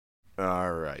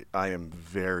All right. I am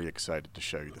very excited to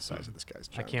show you the size of this guy's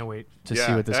junk. I can't wait to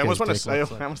see what this guy's dick looks like.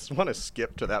 I almost want to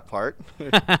skip to that part.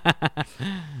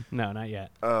 No, not yet.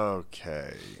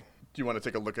 Okay. Do you want to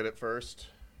take a look at it first?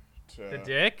 The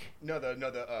dick? No,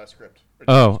 the script.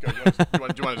 Oh. Do you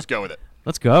want to just go with it?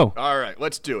 Let's go. All right,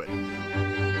 let's do it.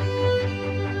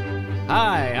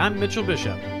 Hi, I'm Mitchell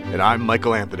Bishop. And I'm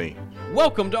Michael Anthony.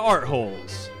 Welcome to Art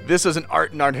Holes. This is an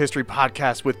art and art history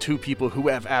podcast with two people who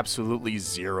have absolutely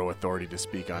zero authority to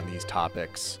speak on these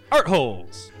topics. Art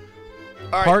Holes.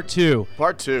 All right. Part 2.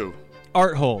 Part 2.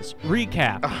 Art Holes.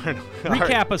 Recap.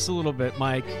 Recap us a little bit,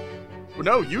 Mike.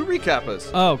 No, you recap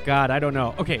us. Oh, God, I don't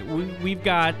know. Okay, we've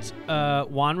got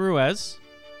Juan Ruiz.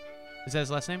 Is that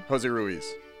his last name? Jose Ruiz.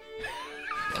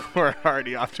 We're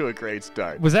already off to a great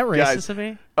start. Was that racist Guys, of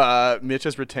me? Mitch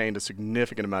has retained a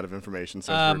significant amount of information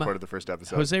since we recorded the first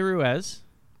episode. Jose Ruiz.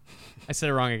 I said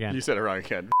it wrong again. You said it wrong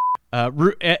again.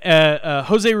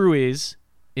 Jose Ruiz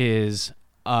is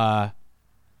Pablo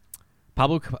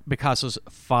Picasso's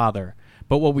father.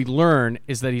 But what we learn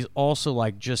is that he's also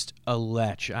like just a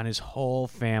lech on his whole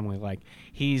family. Like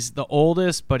he's the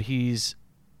oldest, but he's,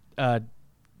 doesn't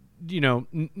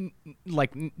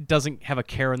have a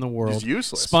care in the world. He's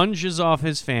useless. Sponges off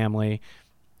his family.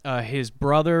 His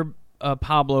brother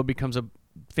Pablo becomes a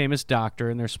famous doctor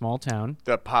in their small town.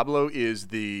 Pablo is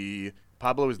the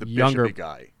Younger bishopy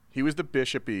guy. He was the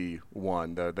bishopy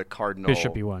one, the cardinal.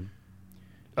 Bishopy one.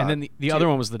 And then the other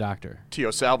one was the doctor.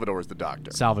 Tio Salvador is the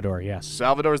doctor. Salvador, yes.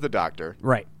 Salvador is the doctor.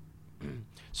 Right.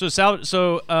 So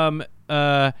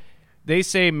they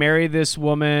say marry this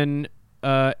woman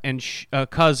and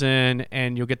cousin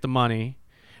and you'll get the money.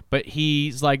 But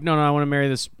he's like, no, I want to marry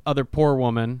this other poor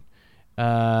woman.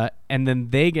 And then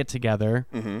they get together,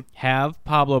 have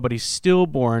Pablo, but he's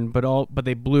stillborn, but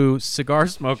they blew cigar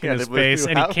smoke in his face,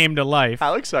 and he came to life.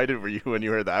 How excited were you when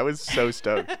you heard that? I was so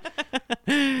stoked.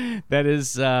 That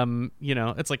is,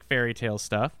 it's like fairy tale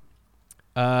stuff.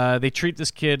 They treat this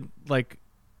kid like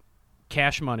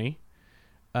cash money.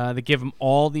 They give him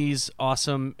all these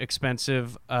awesome,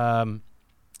 expensive, art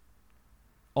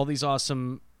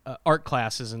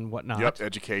classes and whatnot. Yep,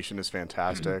 education is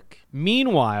fantastic.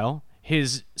 Meanwhile,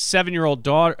 his 7-year-old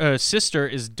sister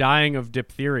is dying of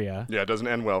diphtheria. Yeah, it doesn't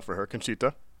end well for her,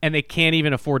 Conchita. And they can't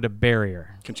even afford to bury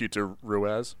her. Conchita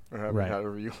Ruiz, or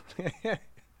however you.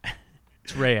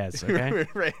 It's Reyes, okay?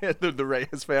 the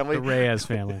Reyes family. The Reyes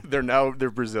family. They're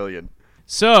Brazilian.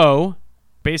 So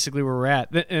basically, where we're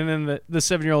at, and then the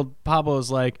 7-year-old Pablo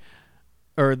is like,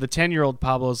 or the 10-year-old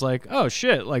Pablo is like, oh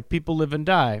shit, like people live and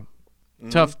die,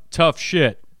 tough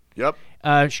shit. Yep.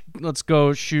 Let's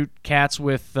go shoot cats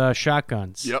with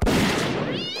shotguns. Yep.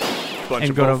 Bunch and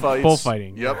of go bullfights. to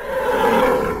bullfighting. Yep.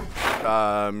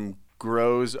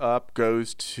 Grows up,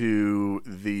 goes to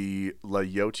the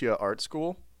Lyotia Art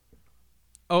School.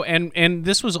 Oh, and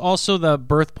this was also the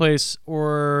birthplace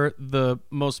or the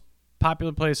most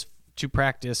popular place to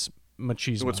practice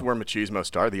machismo. So it's where machismo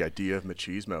started, the idea of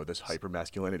machismo, this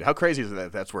hypermasculinity. How crazy is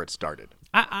that that's where it started?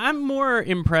 I'm more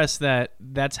impressed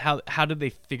that's how did they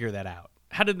figure that out?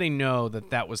 How did they know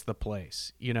that was the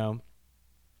place, you know?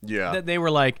 Yeah. That they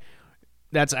were like,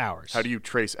 that's ours. How do you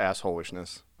trace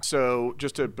assholishness? So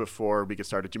just before we get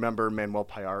started, do you remember Manuel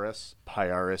Piaris?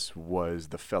 Piaris was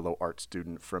the fellow art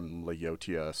student from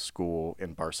Lyotia School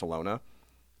in Barcelona.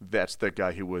 That's the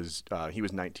guy who was he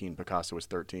was 19, Picasso was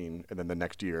 13, and then the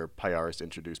next year Piaris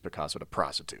introduced Picasso to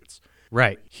prostitutes.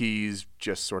 Right. He's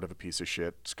just sort of a piece of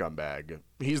shit scumbag.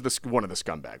 He's one of the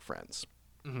scumbag friends.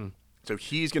 Mm-hmm. So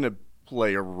he's going to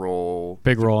play a role.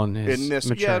 Big role in this. Yeah,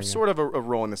 maturing. sort of a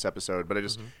role in this episode, but I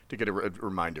just to get a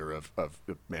reminder of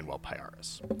Manuel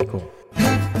Piaris. Cool.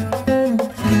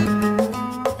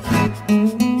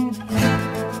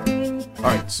 All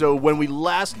right, so when we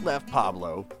last left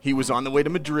Pablo, he was on the way to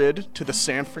Madrid to the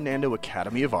San Fernando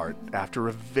Academy of Art after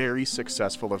a very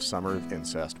successful summer of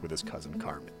incest with his cousin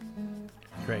Carmen.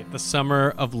 Great. The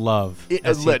summer of love.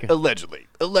 Allegedly.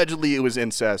 Allegedly it was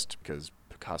incest because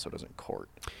Picasso doesn't court.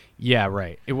 Yeah,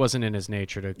 right. It wasn't in his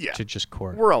nature to just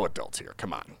court. We're all adults here.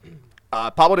 Come on.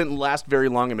 Pablo didn't last very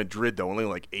long in Madrid, though, only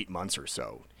like 8 months or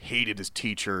so. Hated his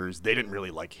teachers. They didn't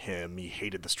really like him. He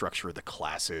hated the structure of the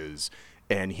classes.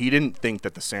 And he didn't think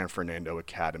that the San Fernando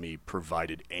Academy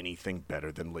provided anything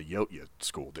better than Lyotia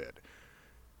School did.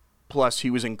 Plus, he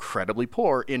was incredibly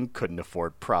poor and couldn't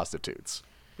afford prostitutes.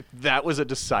 That was a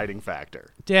deciding factor.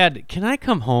 Dad, can I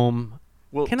come home?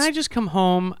 Well, can I just come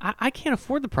home? I can't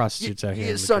afford the prostitutes out here.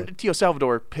 His son, Tio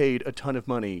Salvador, paid a ton of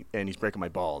money, and he's breaking my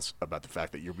balls about the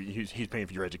fact that he's paying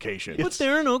for your education. But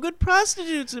there are no good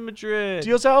prostitutes in Madrid.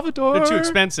 Tio Salvador. They're too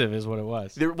expensive is what it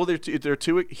was. They're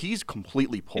too. He's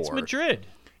completely poor. It's Madrid.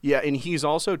 Yeah, and he's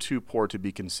also too poor to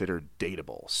be considered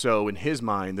dateable. So in his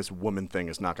mind, this woman thing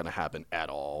is not going to happen at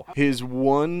all. His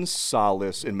one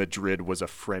solace in Madrid was a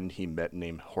friend he met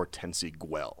named Hortensi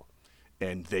Güell,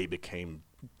 and they became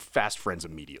fast friends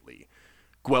immediately.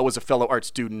 Güell was a fellow art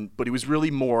student, but he was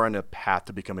really more on a path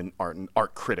to become an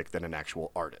art critic than an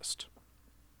actual artist.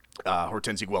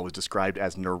 Hortensi Güell was described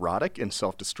as neurotic and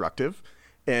self-destructive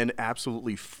and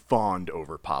absolutely fawned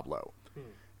over Pablo.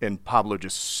 And Pablo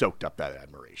just soaked up that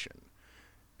admiration.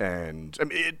 And I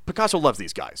mean, Picasso loves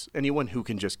these guys. Anyone who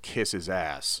can just kiss his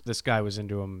ass. This guy was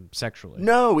into him sexually.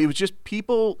 No, it was just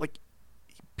people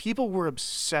were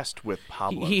obsessed with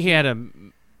Pablo. He had a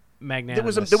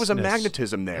magnanimous. There was a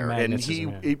magnetism there, and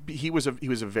yeah. he was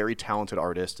a very talented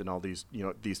artist, and all these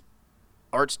these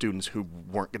art students who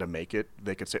weren't going to make it,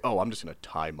 they could say, "Oh, I'm just going to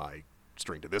tie my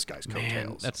string to this guy's coattails."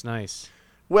 Man, that's nice.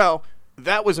 Well,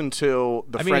 that was until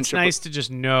the friendship. It's nice to just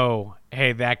know,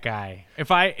 hey, that guy.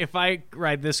 If I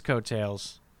ride this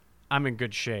coattails, I'm in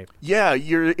good shape. Yeah,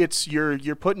 you're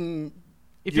putting.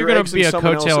 If you're going to be a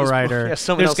coattail rider,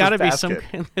 there's got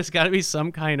to be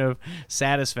some kind of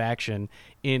satisfaction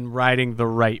in riding the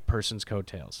right person's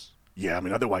coattails. Yeah, I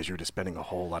mean, otherwise you're just spending a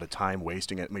whole lot of time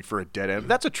wasting it. I mean, for a dead end.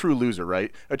 That's a true loser,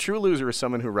 right? A true loser is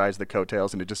someone who rides the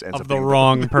coattails and it just ends up the being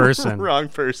wrong person. Wrong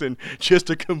person, just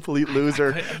a complete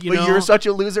loser. But you're such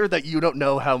a loser that you don't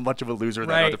know how much of a loser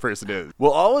that other person is.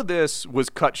 Well, all of this was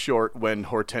cut short when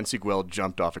Hortensi Güell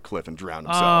jumped off a cliff and drowned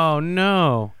himself. Oh,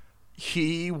 no.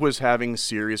 He was having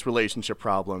serious relationship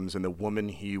problems, and the woman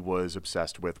he was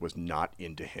obsessed with was not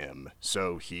into him,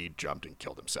 so he jumped and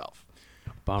killed himself.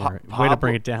 Bummer. Way to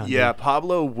bring it down. Yeah, dude.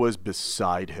 Pablo was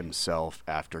beside himself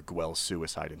after Güell's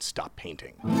suicide and stopped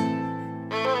painting.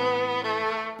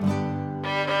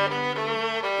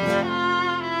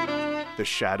 The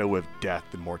shadow of death,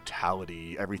 the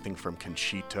mortality, everything from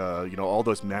Conchita, all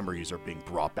those memories are being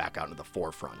brought back out into the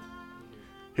forefront.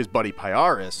 His buddy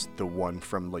Piaris, the one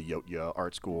from La Llotja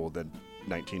Art School, the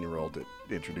 19-year-old that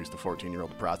introduced the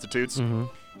 14-year-old to prostitutes,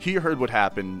 he heard what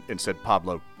happened and said,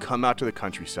 "Pablo, come out to the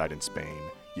countryside in Spain.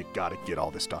 You got to get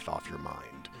all this stuff off your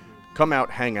mind. Come out,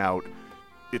 hang out.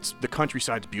 The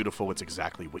countryside's beautiful. It's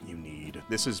exactly what you need."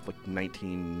 This is like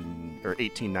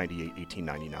 1898,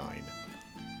 1899.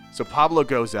 So Pablo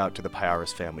goes out to the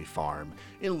Piaris family farm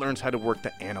and learns how to work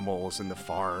the animals in the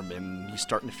farm, and he's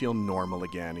starting to feel normal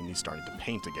again, and he's starting to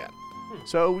paint again.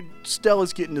 So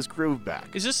Stella's getting his groove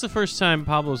back. Is this the first time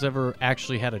Pablo's ever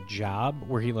actually had a job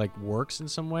where he works in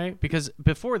some way? Because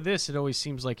before this, it always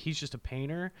seems like he's just a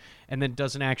painter and then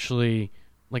doesn't actually,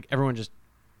 everyone just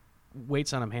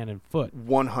waits on him hand and foot.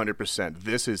 100%.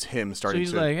 This is him starting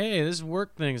So he's like, hey, this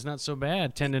work thing is not so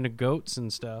bad, tending to goats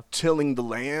and stuff. Tilling the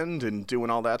land and doing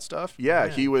all that stuff. Yeah.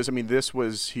 He was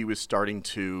starting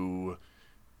to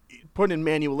put in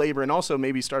manual labor and also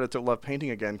maybe started to love painting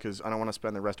again because I don't want to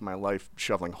spend the rest of my life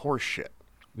shoveling horse shit.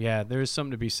 Yeah, there is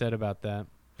something to be said about that.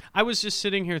 I was just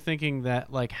sitting here thinking that,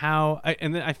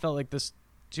 and then I felt like this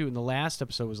too in the last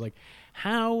episode was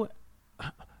how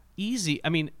easy. I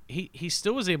mean, he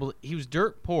still was able. He was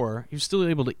dirt poor. He was still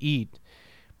able to eat,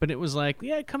 but it was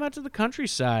come out to the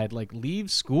countryside, leave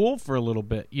school for a little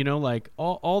bit.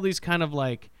 All these kind of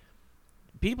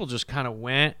people just kind of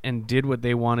went and did what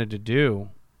they wanted to do.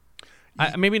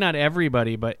 Maybe not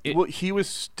everybody, but he was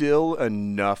still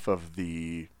enough of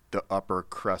the upper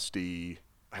crusty.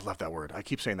 I love that word. I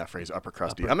keep saying that phrase, upper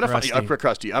crusty. I'm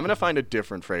gonna find a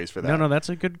different phrase for that. No, that's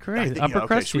a good phrase. Upper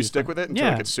crusty. Should we stick with it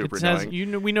until it gets super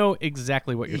annoying? We know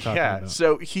exactly what you're talking about. Yeah.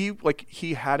 So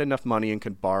he had enough money and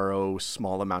could borrow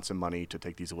small amounts of money to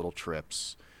take these little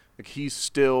trips. He's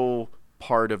still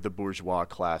part of the bourgeois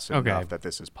class enough that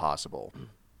this is possible.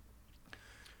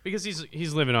 Because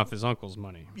he's living off his uncle's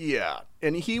money. Yeah,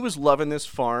 and he was loving this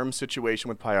farm situation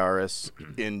with Piaris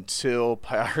until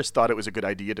Piaris thought it was a good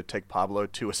idea to take Pablo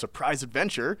to a surprise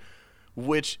adventure,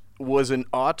 which was an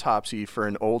autopsy for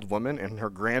an old woman and her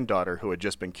granddaughter who had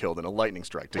just been killed in a lightning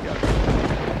strike together.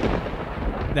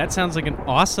 That sounds like an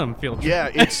awesome field trip. Yeah,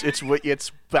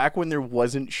 it's back when there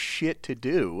wasn't shit to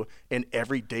do and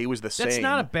every day was the same. That's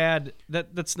not a bad.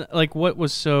 That's not, what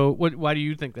was so. Why do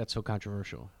you think that's so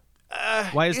controversial?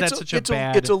 Why is that such a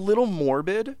bad? It's a little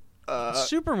morbid.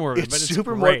 Super morbid, but it's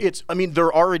super great. morbid.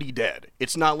 They're already dead.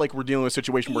 It's not like we're dealing with a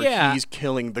situation where he's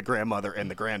killing the grandmother and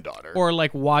the granddaughter. Or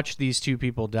watch these two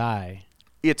people die.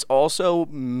 It's also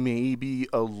maybe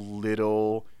a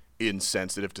little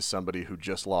insensitive to somebody who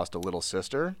just lost a little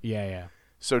sister. Yeah.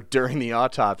 So during the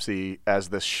autopsy, as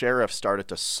the sheriff started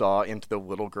to saw into the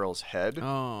little girl's head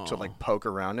to poke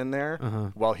around in there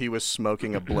while he was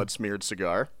smoking a blood-smeared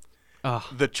cigar, Ugh.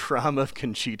 The trauma of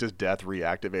Conchita's death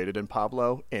reactivated in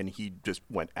Pablo, and he just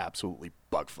went absolutely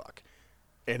bugfuck.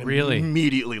 And Really?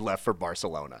 immediately left for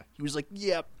Barcelona. He was like,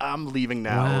 yep, I'm leaving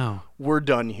now. Wow. We're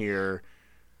done here.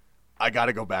 I got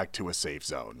to go back to a safe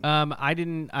zone.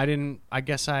 I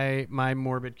guess my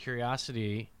morbid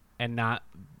curiosity and not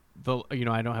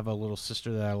I don't have a little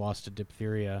sister that I lost to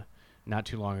diphtheria not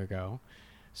too long ago.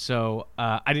 So,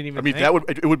 I didn't even think.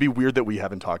 It would be weird that we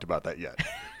haven't talked about that yet.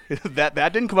 that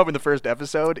didn't come up in the first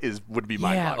episode would be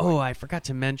mind-boggling. Oh, I forgot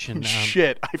to mention.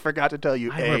 Shit, I forgot to tell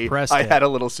you. I A, repressed I it. had a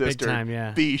little sister. Big time,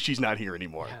 yeah. B, she's not here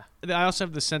anymore. Yeah. I also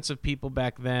have the sense of people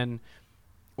back then,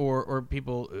 or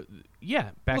people, back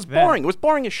It was then. boring. It was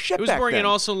boring as shit. It was back boring, then. and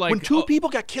also, like, when two people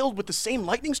got killed with the same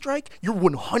lightning strike, you're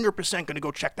 100% going to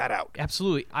go check that out.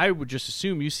 Absolutely. I would just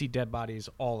assume you see dead bodies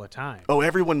all the time. Oh,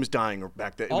 everyone was dying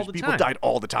back then. All the People time. died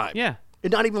all the time. Yeah.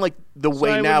 And not even like the So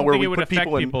way I now wouldn't where think we it would put affect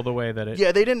people in. people the way that it.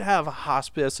 Yeah, they didn't have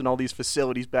hospice and all these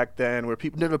facilities back then where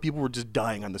people were just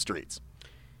dying on the streets.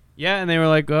 Yeah, and they were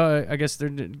like, "Oh, I guess they're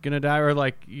gonna die," or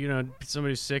like,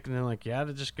 somebody's sick, and they're like, "Yeah,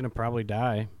 they're just gonna probably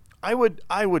die." I would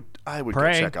go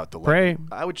Pray. check out the Pray. lightning.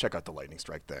 I would check out the lightning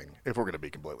strike thing if we're going to be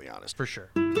completely honest. For sure.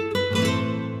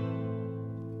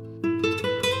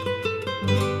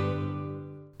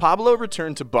 Pablo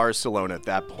returned to Barcelona at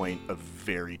that point a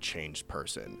very changed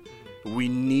person. We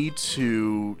need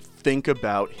to think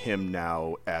about him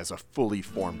now as a fully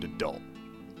formed adult.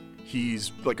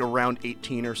 He's like around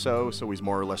 18 or so he's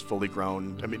more or less fully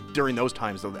grown. I mean, during those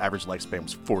times, though, the average lifespan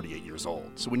was 48 years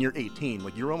old. So when you're 18,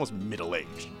 like you're almost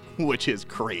middle-aged, which is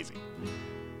crazy.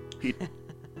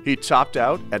 He topped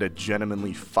out at a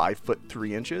gentlemanly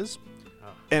 5'3"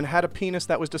 and had a penis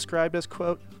that was described as,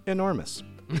 quote, enormous.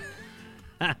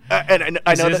 And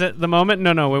I know Is that it the moment?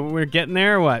 No, we're getting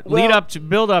there. Or what? Well,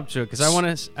 Build up to it, because I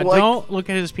want to. like- Don't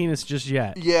look at his penis just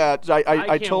yet. Yeah,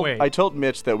 I can't wait. I told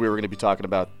Mitch that we were going to be talking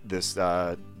about this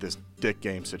dick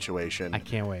game situation. I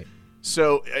can't wait.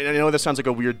 So I know this sounds like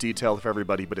a weird detail for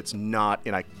everybody, but it's not,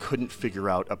 and I couldn't figure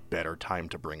out a better time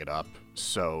to bring it up.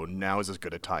 So now is as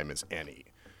good a time as any.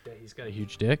 Yeah, he's got a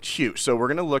huge dick. Cute. So we're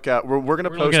gonna look at we're gonna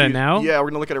We're post looking at it these- now? Yeah, we're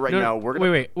gonna look at it right now. We're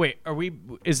gonna Wait. Are we?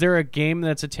 Is there a game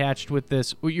that's attached with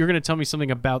this? You're gonna tell me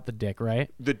something about the dick, right?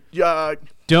 Don't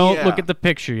yeah. look at the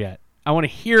picture yet. I want to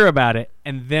hear about it,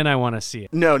 and then I want to see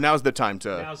it. No, now's the time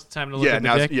to. Now's the time to look at the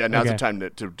dick? Now's Okay. the time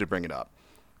to bring it up.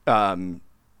 All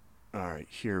right,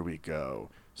 here we go.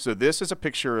 So this is a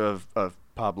picture of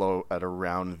Pablo at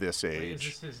around this age.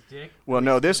 Is this his dick? Well,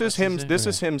 no, this is him. it? This Okay.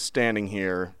 is him standing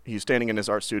here. He's standing in his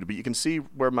art studio, but you can see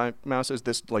where my mouse is.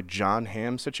 This like John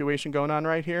Hamm situation going on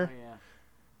right here. Yeah.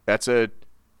 That's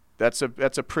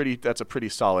a pretty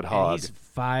solid hog. He's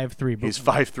 5'3". He's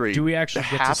 5'3". Do we actually get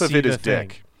to half of see it the is thing?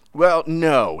 dick? Well,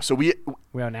 no. So We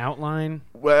have an outline.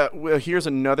 well, here's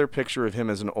another picture of him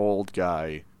as an old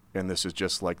guy, and this is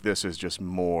just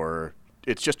more.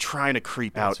 It's just trying to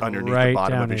creep out That's underneath right the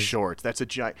bottom down of his his- shorts. That's a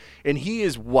giant, and he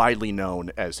is widely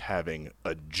known as having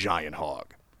a giant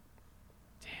hog.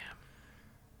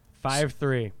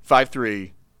 5'3".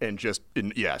 5'3", and just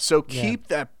So keep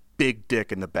that big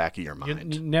dick in the back of your You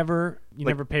mind. never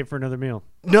pay for another meal.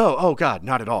 No, oh God,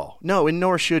 not at all. No, and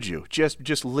nor should you.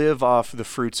 Just live off the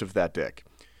fruits of that dick,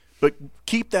 but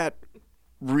keep that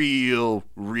real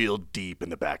deep in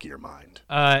the back of your mind.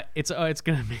 It's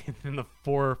gonna be in the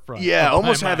forefront. Yeah, of my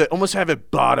almost have mind.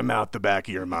 it bottom out the back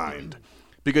of your mind,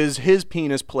 because his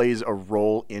penis plays a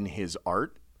role in his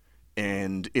art,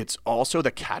 and it's also the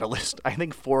catalyst, I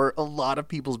think, for a lot of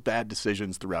people's bad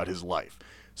decisions throughout his life.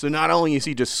 So not only is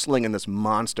he just slinging this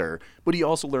monster, but he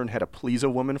also learned how to please a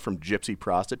woman from gypsy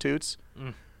prostitutes.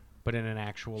 But in an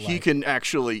actual life, He can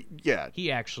actually,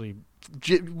 he actually.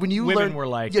 when you Women learn, were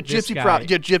like, yeah, this gypsy guy-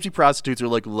 gypsy prostitutes are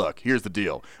like, look, here's the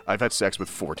deal. I've had sex with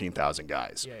 14,000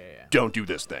 guys. Yeah. Don't do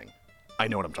this thing. I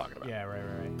know what I'm talking about. Yeah,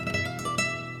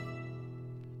 right.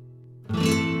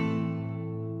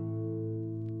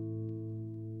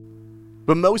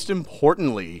 But most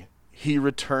importantly, he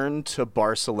returned to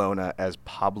Barcelona as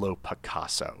Pablo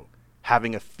Picasso,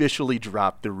 having officially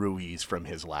dropped the Ruiz from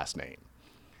his last name.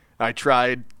 I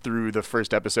tried through the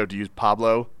first episode to use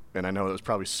Pablo, and I know it was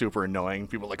probably super annoying.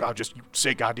 People were like, oh, just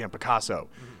say goddamn Picasso.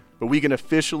 But we can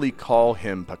officially call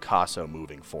him Picasso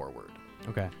moving forward.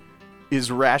 Okay.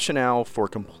 His rationale for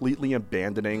completely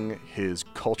abandoning his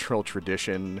cultural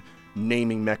tradition,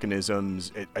 naming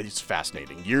mechanisms, it's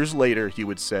fascinating. Years later, he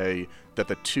would say that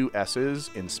the two S's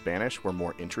in Spanish were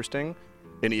more interesting.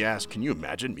 And he asked, can you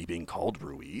imagine me being called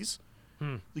Ruiz?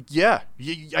 Like, yeah,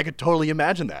 I could totally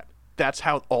imagine that. That's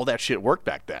how all that shit worked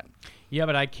back then. Yeah,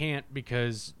 but I can't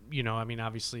because,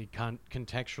 obviously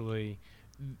contextually,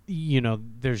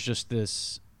 there's just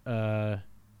this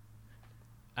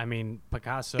I mean,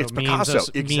 Picasso It's means Picasso,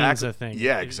 means exactly. a thing.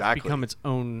 Yeah, It's exactly. become its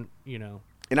own, you know.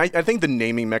 And I think the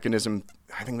naming mechanism,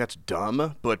 I think that's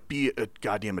dumb, but be a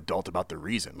goddamn adult about the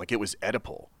reason. Like, it was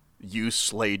Oedipal. You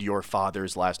slayed your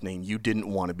father's last name. You didn't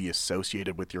want to be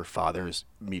associated with your father's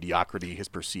mediocrity, his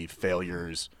perceived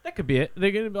failures. That could be it.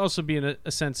 There could also be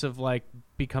a sense of like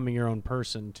becoming your own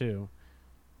person too.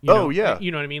 You Oh, know, yeah.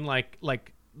 You know what I mean? Like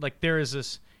there is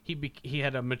this. He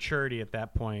had a maturity at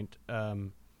that point.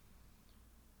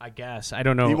 I guess I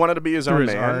don't know. He wanted to be his through own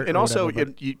his man. art And or also,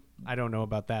 whatever, but you, I don't know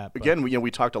about that. But. again,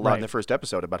 we talked a lot in Right. the first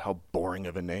episode about how boring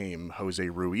of a name Jose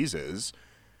Ruiz is.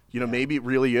 You know, maybe it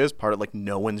really is part of like,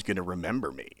 no one's going to remember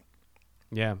me.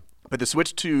 Yeah. But the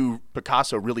switch to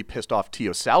Picasso really pissed off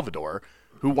Tio Salvador,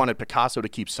 who wanted Picasso to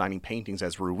keep signing paintings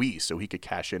as Ruiz so he could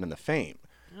cash in on the fame.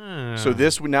 So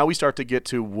now we start to get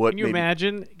to what Can you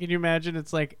imagine? Can you imagine?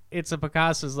 It's like it's a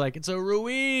Picasso's like it's a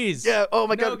Ruiz. Yeah, oh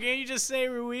my no, God. can't you just say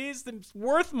Ruiz? Then it's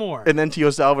worth more. And then Tio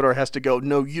Salvador has to go,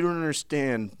 no, you don't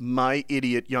understand. My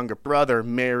idiot younger brother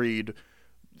married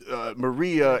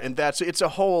Maria, and it's a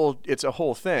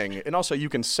whole thing. And also, you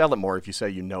can sell it more if you say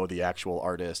you know the actual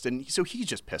artist. And so he's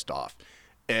just pissed off,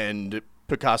 and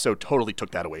Picasso totally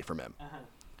took that away from him.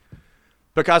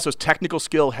 Picasso's technical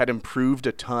skill had improved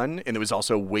a ton, and there was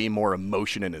also way more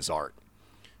emotion in his art.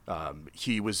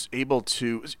 He was able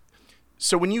to.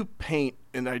 So when you paint,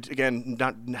 and again,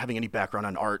 not having any background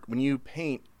on art, when you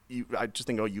paint, I just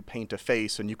think, you paint a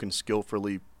face, and you can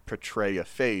skillfully portray a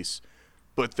face,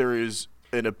 but there is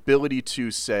an ability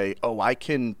to say, I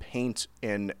can paint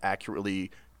and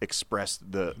accurately express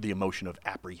the emotion of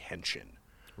apprehension,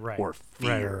 Right. or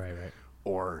fear, Right.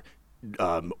 or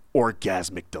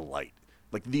orgasmic delight.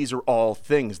 Like, these are all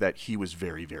things that he was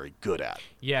very, very good at.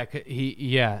 Yeah.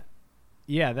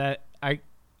 That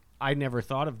I never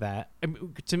thought of that. I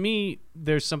mean, to me,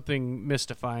 there's something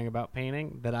mystifying about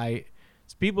painting that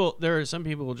there are some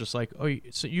people just like,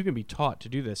 so you can be taught to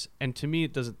do this, and to me,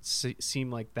 it doesn't seem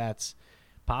like that's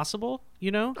possible.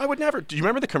 You know? I would never. Do you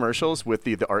remember the commercials with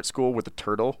the art school with the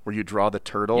turtle, where you draw the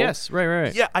turtle? Yes.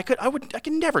 Right. Yeah, I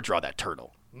could never draw that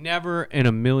turtle. Never in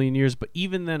a million years. But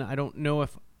even then, I don't know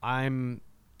if I'm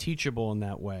teachable in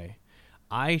that way.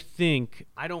 I think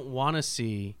I don't want to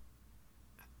see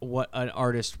what an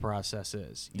artist process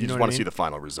is. You just want to see the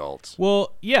final results.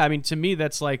 Well, yeah. I mean, to me,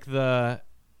 that's like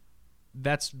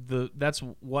that's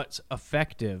what's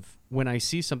effective. When I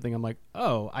see something, I'm like,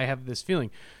 I have this feeling.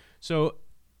 So,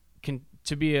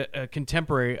 to be a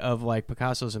contemporary of like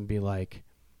Picasso's and be like,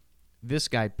 this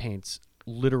guy paints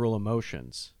literal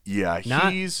emotions. Yeah,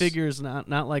 Not figures, not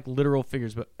like literal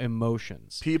figures, but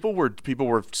emotions. People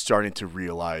were starting to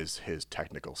realize his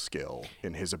technical skill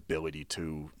and his ability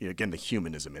to, again, the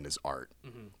humanism in his art.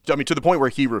 Mm-hmm. I mean, to the point where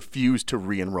he refused to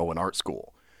re-enroll in art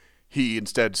school. He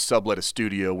instead sublet a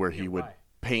studio where he would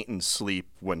paint and sleep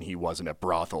when he wasn't at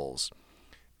brothels.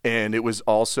 And it was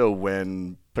also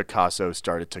when Picasso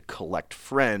started to collect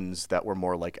friends that were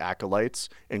more like acolytes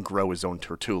and grow his own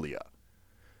tertulia.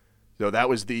 So that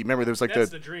was remember there was like That's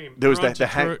the dream. There was Your own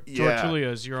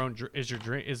Tertulia is your own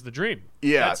is the dream.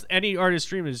 Yeah. That's any artist's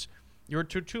dream is your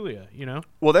Tertulia, you know?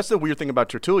 Well, that's the weird thing about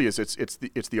Tertulias.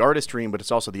 It's the artist's dream, but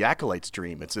it's also the acolyte's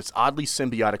dream. It's this oddly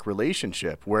symbiotic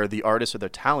relationship where the artists are their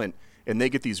talent, and they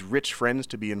get these rich friends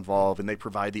to be involved, and they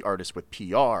provide the artist with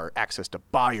PR, access to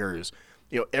buyers.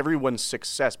 Everyone's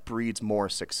success breeds more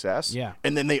success. Yeah.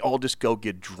 And then they all just go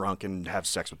get drunk and have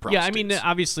sex with prostitutes. Yeah, I mean,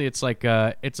 obviously it's like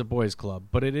it's a boys' club,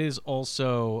 but it is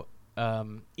also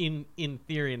in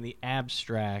theory, in the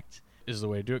abstract, is the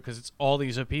way to do it, because it's all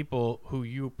these are people who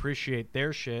you appreciate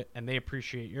their shit and they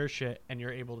appreciate your shit, and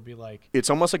you're able to be like, it's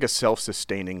almost like a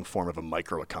self-sustaining form of a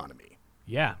microeconomy,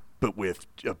 yeah, but with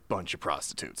a bunch of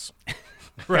prostitutes.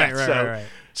 right.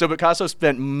 So Picasso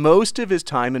spent most of his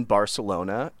time in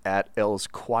Barcelona at Els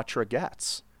Quatre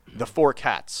Gats, the Four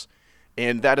Cats.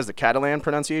 And that is the Catalan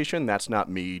pronunciation. That's not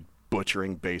me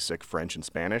butchering basic French and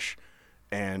Spanish.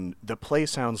 And the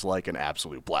place sounds like an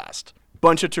absolute blast.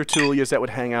 Bunch of tertulias that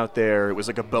would hang out there. It was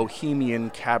like a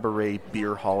bohemian cabaret,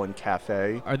 beer hall, and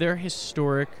cafe. Are there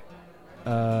historic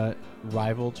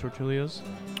rival Tertulias?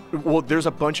 Well, there's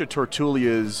a bunch of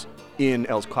tertulias in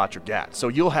Els Quatre Gats. So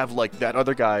you'll have like that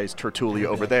other guy's tertulia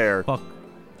over there.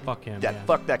 Fuck him.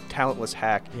 Fuck that talentless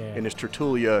hack Yeah. and his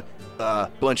tertulia,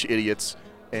 bunch of idiots.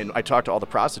 And I talk to all the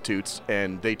prostitutes,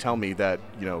 and they tell me that,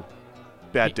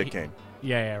 bad dick game.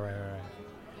 Yeah, right.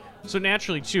 So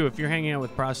naturally, too, if you're hanging out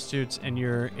with prostitutes and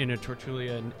you're in a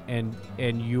Tertulia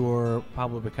and you're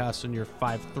Pablo Picasso and you're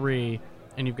 5'3",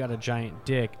 and you've got a giant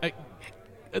dick,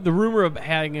 the rumor of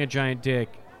having a giant dick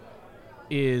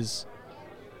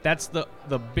that's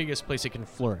the biggest place it can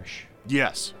flourish.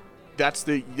 Yes.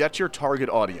 that's your target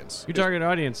audience. Your target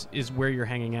audience is where you're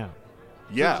hanging out.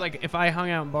 Yeah. So it's like if I hung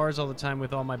out in bars all the time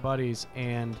with all my buddies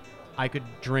and I could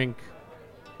drink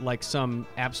like some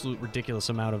absolute ridiculous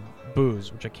amount of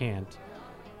booze, which I can't,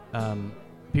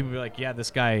 people would be like, yeah,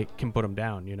 this guy can put him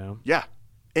down, you know? Yeah.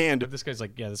 And But this guy's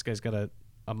like, yeah, this guy's got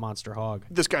a monster hog.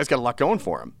 this guy's got a lot going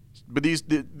for him. But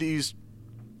these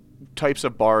types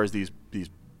of bars, these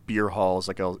beer halls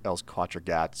like Els Quatre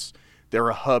Gats, they're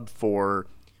a hub for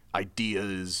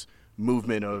ideas,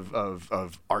 movement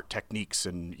of art techniques,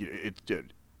 and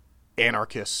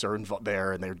anarchists are involved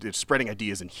there, and they're spreading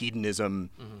ideas and hedonism.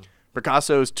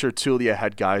 Picasso's Tertulia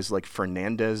had guys like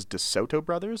Fernandez de Soto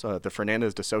brothers, the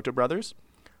Fernandez de Soto brothers,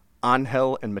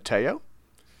 Angel and Mateo.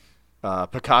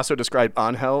 Picasso described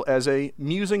Angel as a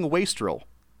musing wastrel,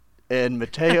 and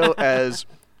Mateo as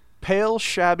pale,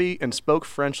 shabby, and spoke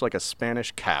French like a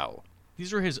Spanish cow.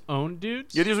 These were his own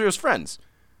dudes? Yeah, these are his friends.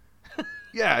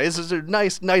 Yeah, this is a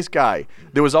nice guy.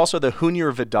 There was also the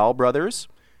Junior Vidal brothers.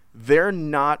 They're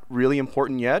not really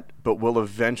important yet, but we'll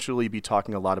eventually be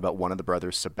talking a lot about one of the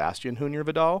brothers, Sebastian Junior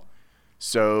Vidal.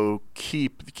 So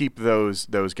keep those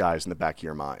guys in the back of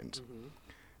your mind.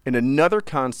 And another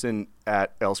constant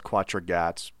at Els Quatre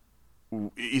Gats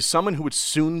is someone who would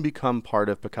soon become part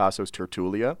of Picasso's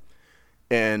Tertulia,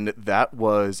 and that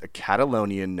was a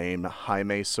Catalonian named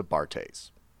Jaime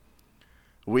Sabartes.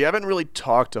 We haven't really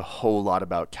talked a whole lot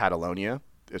about Catalonia.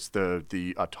 It's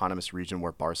the autonomous region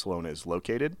where Barcelona is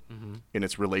located in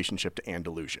its relationship to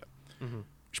Andalusia. We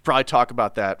should probably talk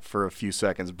about that for a few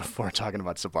seconds before talking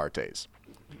about Sabartes.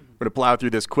 We're going to plow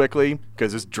through this quickly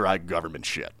because it's dry government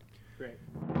shit. Great.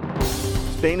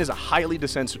 Spain is a highly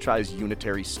decentralized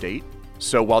unitary state.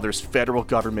 So while there's federal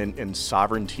government and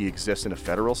sovereignty exists in a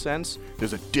federal sense,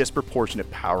 there's a disproportionate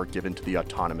power given to the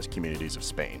autonomous communities of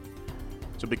Spain.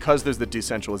 So because there's the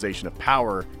decentralization of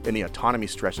power and the autonomy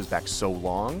stretches back so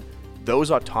long, those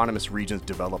autonomous regions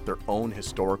develop their own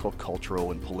historical,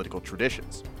 cultural, and political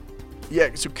traditions. Yeah,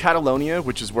 so Catalonia,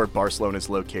 which is where Barcelona is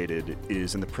located,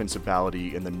 is in the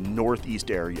Principality in the northeast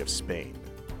area of Spain.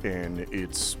 And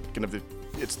it's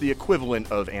the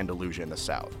equivalent of Andalusia in the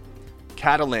south.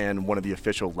 Catalan, one of the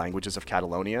official languages of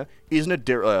Catalonia, isn't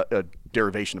a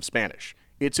derivation of Spanish.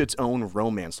 It's its own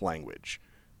Romance language.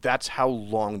 That's how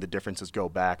long the differences go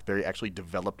back. They actually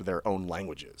developed their own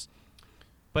languages.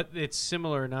 But it's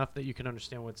similar enough that you can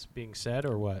understand what's being said,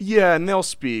 or what? Yeah, and they'll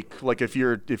speak like if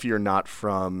you're not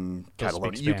from They'll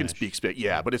Catalonia, speak you can Spanish. speak Spanish.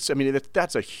 Yeah, but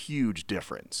that's a huge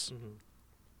difference.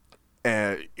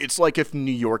 It's like if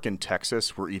New York and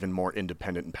Texas were even more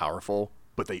independent and powerful,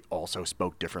 but they also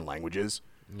spoke different languages.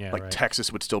 Yeah, like right.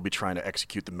 Texas would still be trying to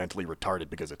execute the mentally retarded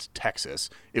because it's Texas.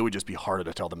 It would just be harder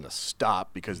to tell them to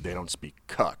stop because they don't speak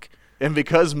cuck. And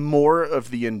because more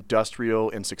of the industrial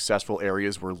and successful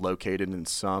areas were located in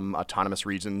some autonomous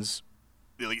regions,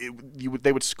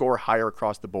 they would score higher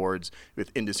across the boards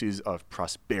with indices of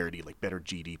prosperity, like better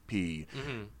GDP,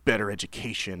 better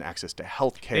education, access to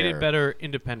health care. They did better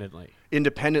independently.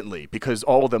 Because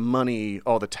all the money,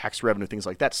 all the tax revenue, things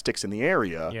like that sticks in the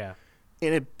area. Yeah.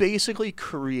 And it basically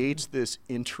creates this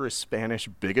intra-Spanish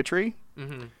bigotry.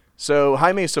 So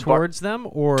Jaime Sabartes Towards them,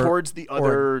 or towards the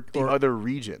other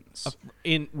regions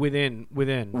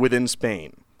within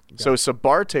Spain. So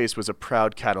Sabartes was a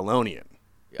proud Catalonian.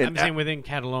 I'm saying within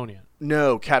Catalonia.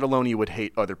 No, Catalonia would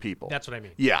hate other people. That's what I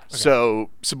mean. Yeah. Okay.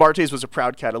 So Sabartes was a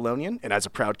proud Catalonian, and as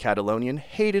a proud Catalonian,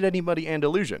 hated anybody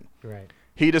Andalusian. Right.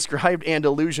 He described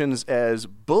Andalusians as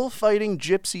bullfighting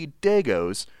gypsy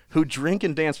dagos who drink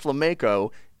and dance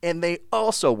flamenco, and they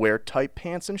also wear tight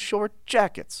pants and short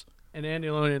jackets. And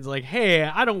Andalusian's like, hey,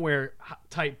 I don't wear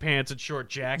tight pants and short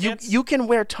jackets. You can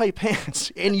wear tight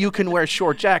pants and you can wear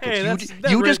short jackets. Hey,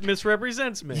 that just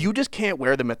misrepresents me. You just can't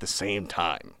wear them at the same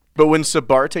time. But when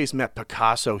Sabartes met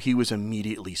Picasso, he was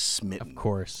immediately smitten. Of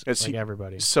course, like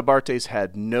everybody. Sabartes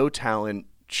had no talent,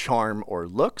 charm, or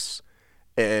looks.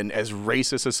 And as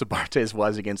racist as Sabartes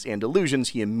was against Andalusians,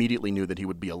 he immediately knew that he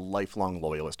would be a lifelong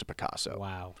loyalist to Picasso.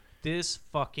 Wow. This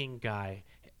fucking guy,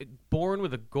 born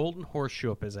with a golden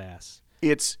horseshoe up his ass.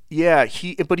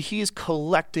 But he's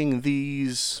collecting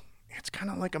these. It's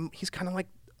kind of like he's kind of like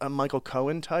a Michael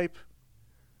Cohen type.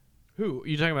 Who?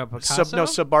 You talking about Picasso?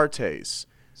 Sabartes.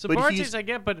 Sabartes, I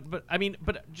get, but I mean,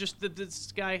 but just that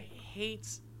this guy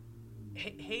hates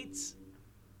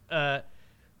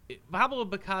Pablo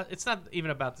Picasso. It's not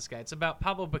even about this guy. It's about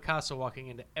Pablo Picasso walking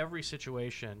into every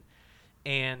situation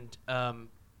and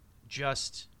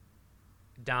just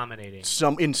dominating.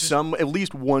 At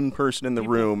least one person in the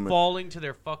room falling to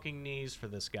their fucking knees for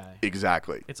this guy.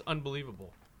 Exactly. It's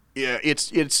unbelievable. Yeah,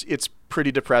 it's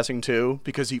pretty depressing too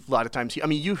because a lot of times I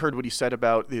mean, you heard what he said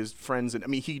about his friends, and I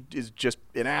mean, he is just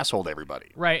an asshole to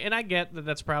everybody. Right, and I get that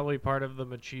that's probably part of the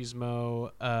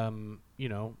machismo,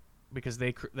 because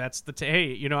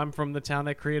hey, I'm from the town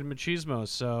that created machismo,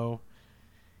 so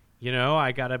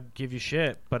I gotta give you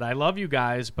shit, but I love you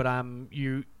guys, but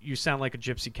you sound like a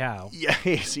gypsy cow. Yeah,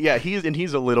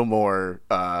 he's a little more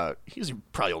he's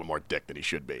probably a little more dick than he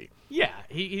should be. Yeah,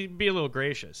 he'd be a little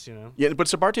gracious, Yeah, but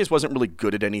Sabartes wasn't really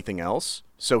good at anything else,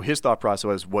 so his thought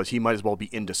process was he might as well be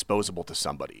indisposable to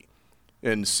somebody.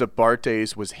 And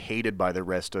Sabartes was hated by the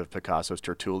rest of Picasso's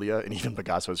Tertulia and even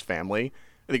Picasso's family.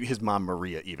 I think his mom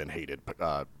Maria even hated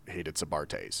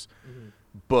Sabartes. Mm-hmm.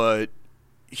 But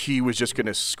he was just going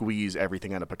to squeeze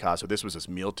everything out of Picasso. This was his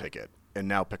meal ticket. And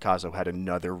now Picasso had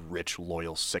another rich,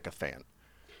 loyal sycophant.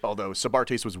 Although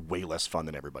Sabartes was way less fun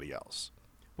than everybody else.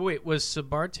 Wait, was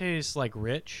Sabartes like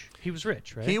rich? He was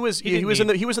rich, right? He was in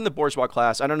the bourgeois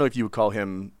class. I don't know if you would call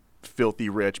him filthy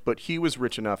rich, but he was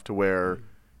rich enough to where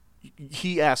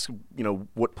he asked,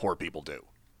 what poor people do.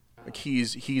 Like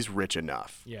he's rich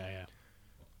enough. Yeah.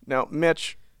 Now,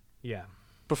 Mitch. Yeah.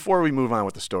 Before we move on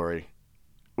with the story,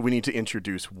 we need to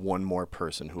introduce one more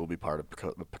person who will be part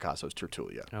of Picasso's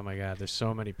Tertulia. Oh my God, there's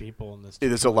so many people in this.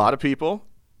 There's a lot of people.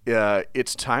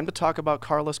 It's time to talk about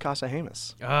Carlos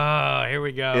Casagemas. Oh, here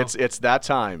we go. It's that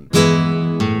time.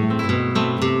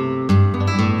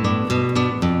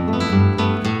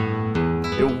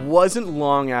 It wasn't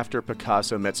long after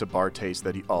Picasso met Sabartes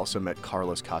that he also met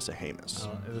Carlos Casagemas.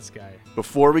 Oh, this guy.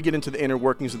 Before we get into the inner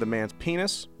workings of the man's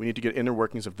penis, we need to get inner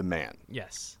workings of the man.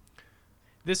 Yes.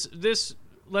 This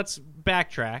let's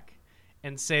backtrack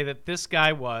and say that this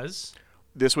guy was...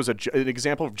 This was an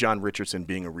example of John Richardson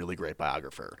being a really great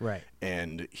biographer. Right.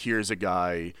 And here's a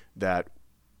guy that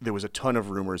there was a ton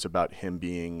of rumors about him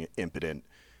being impotent,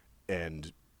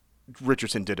 and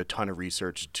Richardson did a ton of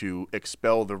research to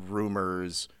expel the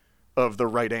rumors of the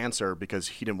right answer because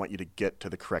he didn't want you to get to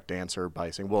the correct answer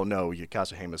by saying, well, no,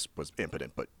 Casagemas was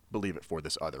impotent, but believe it for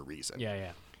this other reason.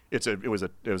 Yeah. It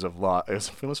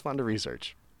was fun to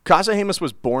research. Casagemas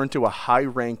was born to a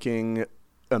high-ranking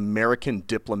American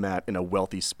diplomat and a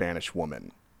wealthy Spanish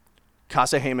woman.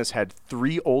 Casagemas had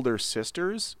 3 older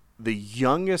sisters, the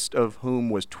youngest of whom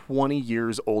was 20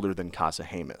 years older than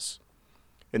Casagemas.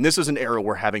 And this is an era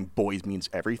where having boys means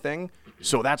everything.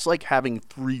 So that's like having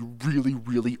 3 really,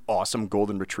 really awesome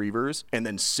golden retrievers, and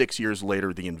then 6 years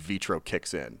later, the in vitro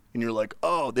kicks in. And you're like,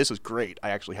 oh, this is great.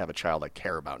 I actually have a child I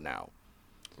care about now.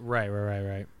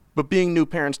 Right. But being new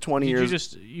parents 20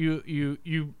 years...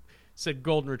 You said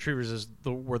golden retrievers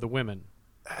were the women.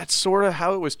 That's sort of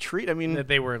how it was treated. I mean... That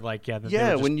they were like, they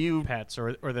were just pets,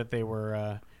 or that they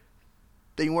were...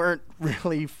 They weren't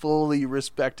really fully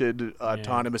respected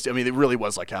autonomous. I mean, it really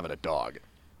was like having a dog.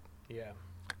 Yeah.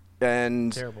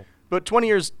 And terrible. But 20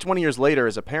 years later,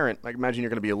 as a parent, I imagine you're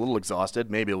going to be a little exhausted,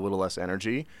 maybe a little less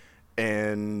energy,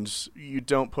 and you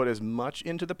don't put as much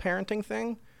into the parenting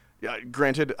thing.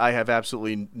 Granted, I have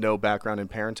absolutely no background in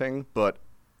parenting, but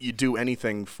you do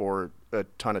anything for a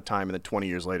ton of time, and then 20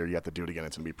 years later, you have to do it again.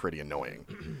 It's going to be pretty annoying.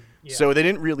 Yeah. So they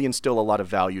didn't really instill a lot of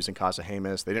values in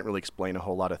Casagemas. They didn't really explain a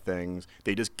whole lot of things.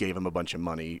 They just gave him a bunch of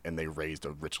money, and they raised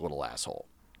a rich little asshole.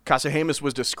 Casagemas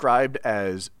was described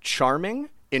as charming,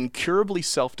 incurably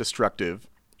self-destructive,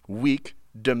 weak,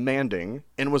 demanding,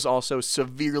 and was also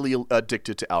severely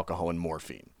addicted to alcohol and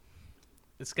morphine.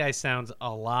 This guy sounds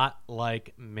a lot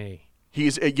like me.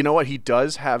 He's, you know what? He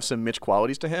does have some Mitch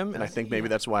qualities to him, and I think maybe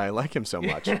that's why I like him so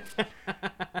much.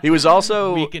 He was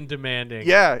also weak and demanding.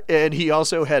 Yeah, and he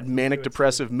also had manic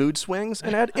depressive mood swings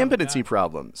and had impotency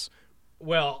problems.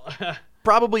 Well,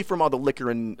 probably from all the liquor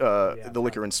and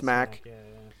liquor and smack.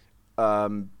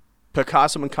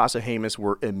 Picasso and Casagemas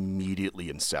were immediately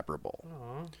inseparable.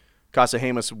 Aww.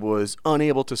 Casagemas was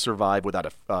unable to survive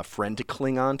without a friend to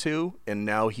cling on to, and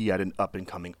now he had an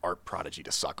up-and-coming art prodigy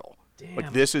to suckle. Damn.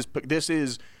 Like this is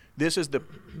the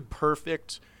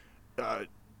perfect.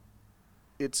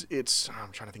 It's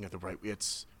I'm trying to think of the right.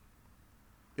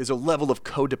 There's a level of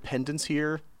codependence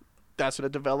here that's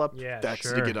going to develop. Yeah, that's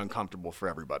sure. to get uncomfortable for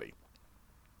everybody.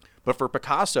 But for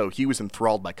Picasso, he was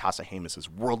enthralled by Casagemas'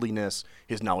 worldliness,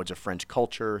 his knowledge of French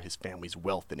culture, his family's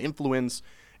wealth and influence.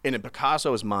 And in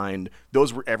Picasso's mind,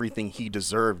 those were everything he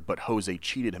deserved, but Jose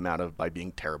cheated him out of by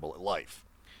being terrible at life.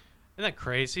 Isn't that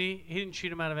crazy? He didn't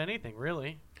cheat him out of anything,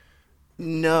 really.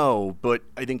 No, but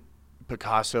I think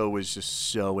Picasso was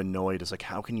just so annoyed. It's like,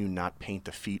 how can you not paint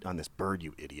the feet on this bird,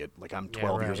 you idiot? Like, I'm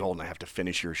 12 years old and I have to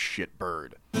finish your shit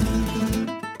bird.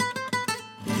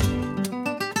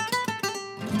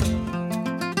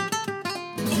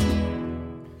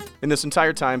 In this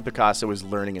entire time, Picasso is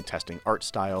learning and testing art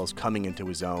styles, coming into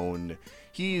his own.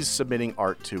 He's submitting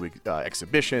art to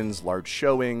exhibitions, large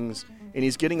showings, and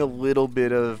he's getting a little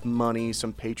bit of money,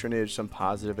 some patronage, some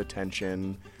positive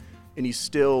attention. And he's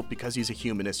still, because he's a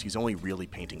humanist, he's only really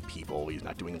painting people. He's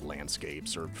not doing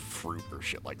landscapes or fruit or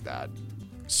shit like that.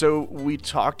 So we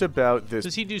talked about this.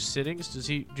 Does he do sittings?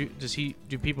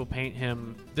 Do people paint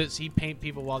him? Does he paint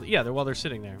people while they're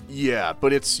sitting there? Yeah,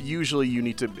 but it's usually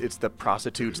it's the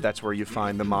prostitutes. That's where you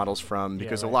find the models from,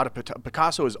 because right. a lot of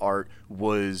Picasso's art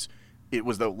was a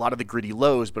lot of the gritty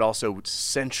lows, but also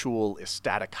sensual,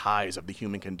 ecstatic highs of the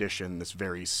human condition. This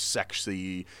very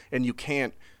sexy, and you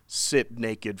can't sit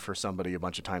naked for somebody a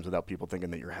bunch of times without people thinking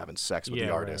that you're having sex with the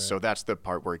artist. Right. So that's the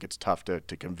part where it gets tough to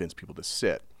convince people to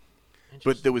sit.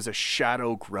 But there was a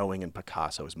shadow growing in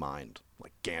Picasso's mind,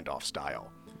 like Gandalf style.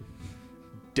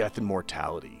 Death and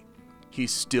mortality.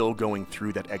 He's still going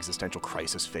through that existential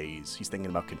crisis phase. He's thinking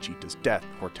about Conchita's death,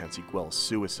 Hortense Guel's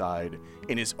suicide,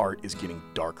 and his art is getting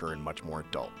darker and much more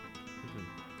adult.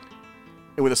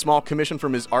 And with a small commission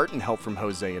from his art and help from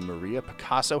Jose and Maria,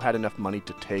 Picasso had enough money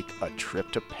to take a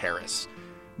trip to Paris.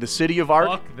 The city of art.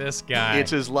 Fuck this guy.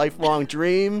 It's his lifelong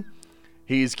dream.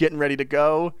 He's getting ready to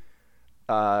go.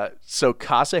 So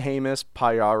Casa Hamas,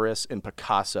 Payaris, and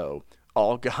Picasso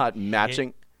all got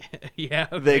matching. Yeah.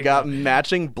 They got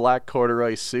matching black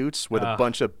corduroy suits with a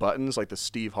bunch of buttons, like the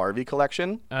Steve Harvey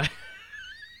collection.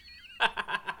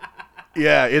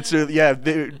 Yeah,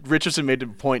 Richardson made the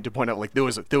point to point out like there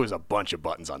was a bunch of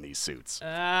buttons on these suits.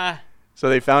 So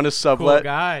they found a sublet.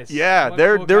 Cool guys. Yeah, What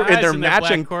they're cool and guys they're in their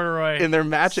matching black corduroy and they're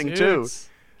matching suits.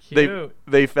 too. Cute.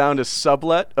 They found a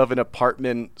sublet of an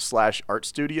apartment/art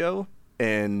studio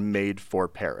and made for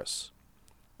Paris.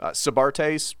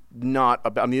 Sabarte's not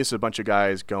about, I mean, this is a bunch of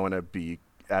guys going to be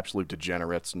absolute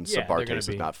degenerates, and Yeah, they're gonna Sabarte's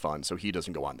is be. not fun, so he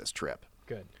doesn't go on this trip.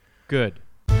 Good.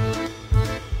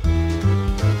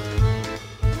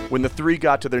 When the three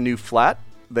got to their new flat,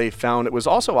 they found it was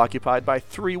also occupied by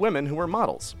 3 women who were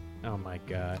models. Oh my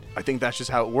God. I think that's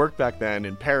just how it worked back then.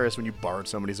 In Paris, when you borrowed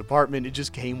somebody's apartment, it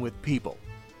just came with people.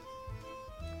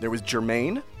 There was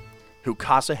Germaine, who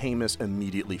Casa Hamas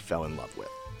immediately fell in love with.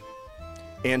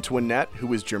 Antoinette, who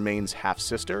was Germaine's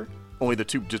half-sister, only the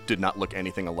two just did not look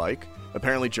anything alike.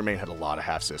 Apparently, Germaine had a lot of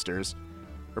half-sisters.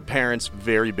 Her parents,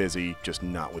 very busy, just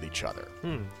not with each other.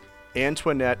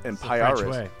 Antoinette and the French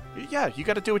Payaris. way. Yeah, you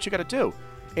got to do what you got to do.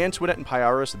 Antoinette and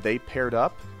Payaris, they paired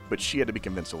up, but she had to be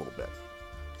convinced a little bit.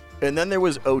 And then there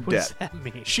was What does Odette. that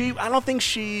mean? I don't think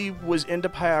she was into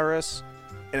Payaris,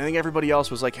 and I think everybody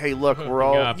else was like, "Hey, look, we're Hooking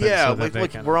all up and so that they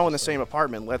kind we're of all in the just same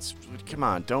apartment. Come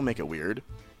on, don't make it weird.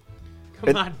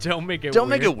 Come on, don't make it Don't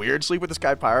weird. make it weird. Sleep with this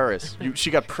guy Payaris.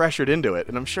 She got pressured into it,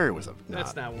 and I'm sure it was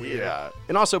That's not weird. Yeah,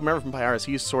 and also remember from Payaris,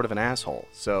 he's sort of an asshole,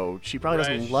 so she probably Right,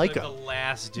 doesn't she's like the him.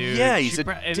 last dude. Yeah, he's a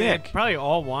and dick. they probably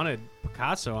all wanted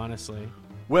Picasso, honestly.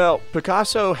 Well,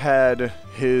 Picasso had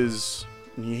his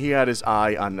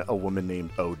eye on a woman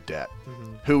named Odette,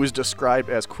 who was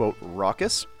described as, quote,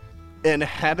 raucous, and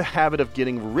had a habit of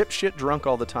getting rip shit drunk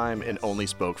all the time and only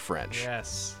spoke French.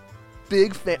 Yes.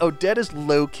 Big fan. Odette is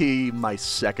low-key my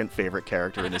second favorite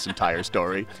character in this entire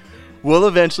story. We'll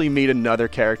eventually meet another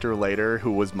character later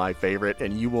who was my favorite,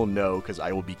 and you will know because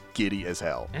I will be giddy as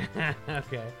hell.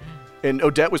 Okay. And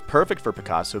Odette was perfect for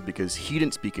Picasso because he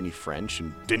didn't speak any French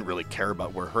and didn't really care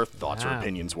about where her thoughts or Wow.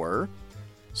 opinions were.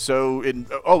 So,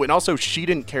 and also she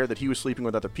didn't care that he was sleeping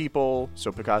with other people,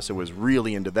 so Picasso was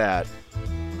really into that.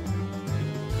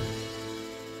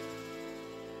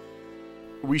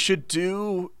 We should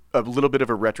do a little bit of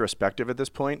a retrospective at this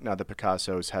point, now that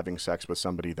Picasso is having sex with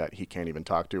somebody that he can't even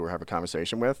talk to or have a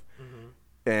conversation with.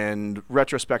 And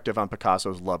retrospective on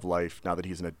Picasso's love life now that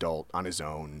he's an adult on his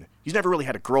own. He's never really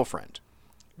had a girlfriend.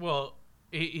 Well,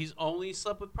 he's only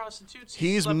slept with prostitutes.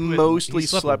 He's slept mostly he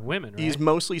slept with women, right? He's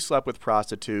mostly slept with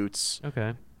prostitutes.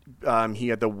 Okay. He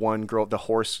had the one girl, the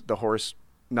horse,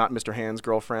 not Mr. Hand's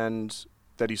girlfriend,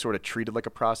 that he sort of treated like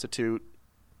a prostitute.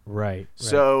 Right.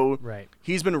 So right.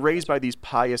 he's been raised by these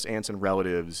pious aunts and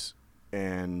relatives,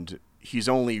 and he's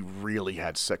only really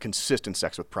had consistent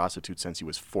sex with prostitutes since he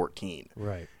was 14.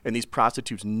 Right. And these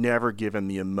prostitutes never give him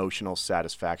the emotional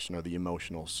satisfaction or the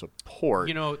emotional support.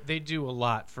 You know, they do a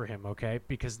lot for him, okay?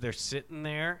 Because they're sitting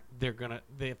there, they have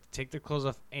to take their clothes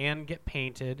off and get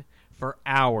painted for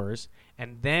hours,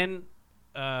 and then,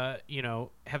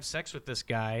 have sex with this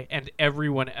guy and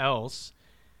everyone else.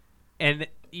 And,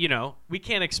 we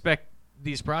can't expect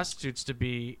these prostitutes to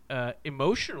be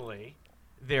emotionally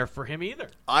there for him either.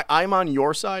 I'm on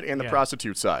your side and the Yeah.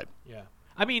 prostitute side. Yeah.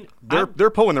 I mean, They're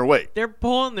pulling their weight. they're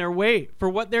pulling their weight for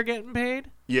what they're getting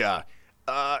paid. Yeah.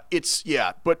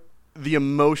 But the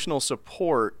emotional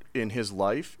support in his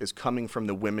life is coming from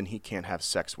the women he can't have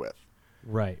sex with.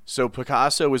 Right. So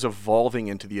Picasso is evolving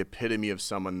into the epitome of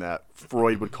someone that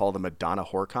Freud would call the Madonna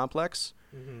whore complex,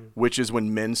 which is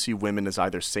when men see women as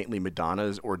either saintly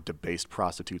Madonnas or debased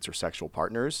prostitutes or sexual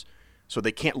partners. So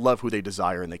they can't love who they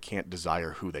desire and they can't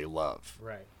desire who they love.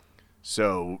 Right.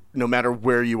 So no matter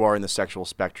where you are in the sexual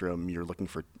spectrum, you're looking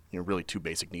for really two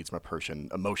basic needs from a person,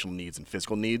 emotional needs and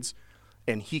physical needs.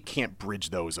 And he can't bridge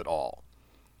those at all.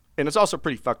 And it's also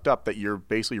pretty fucked up that you're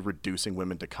basically reducing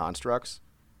women to constructs.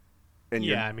 And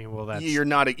Yeah, I mean, well, that's... you're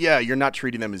not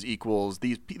treating them as equals.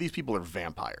 These people are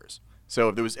vampires. So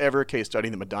if there was ever a case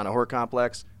studying the Madonna whore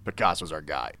complex, Picasso's our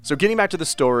guy. So getting back to the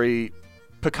story,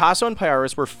 Picasso and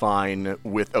Payaris were fine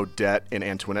with Odette and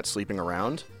Antoinette sleeping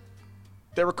around.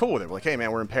 They were cool with it. We're like, hey,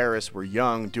 man, we're in Paris. We're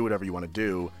young. Do whatever you want to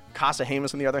do. Casa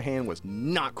Hamas, on the other hand, was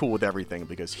not cool with everything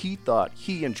because he thought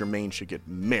he and Germaine should get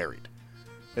married.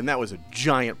 And that was a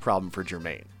giant problem for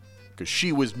Germaine because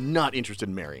she was not interested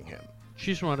in marrying him.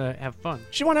 She just wanted to have fun.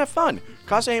 She wanted to have fun.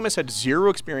 Casa Hamas had zero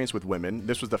experience with women.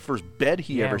 This was the first bed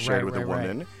he ever shared with a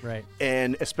woman. Right.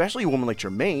 And especially a woman like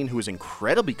Germaine, who was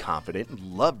incredibly confident and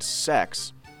loved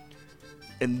sex.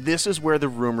 And this is where the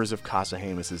rumors of Casa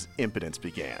Hamas' impotence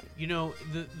began. You know,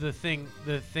 the thing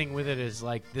with it is,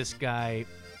 like, this guy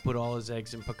put all his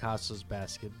eggs in Picasso's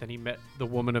basket. Then he met the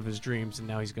woman of his dreams, and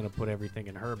now he's going to put everything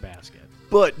in her basket.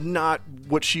 But not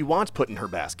what she wants put in her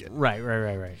basket. Right.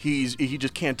 He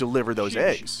just can't deliver those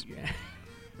eggs.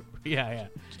 Yeah.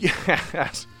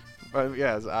 Yes.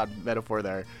 Yes, odd metaphor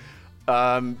there.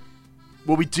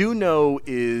 What we do know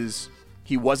is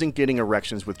he wasn't getting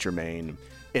erections with Germaine,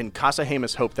 and Casa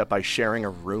Hamas hoped that by sharing a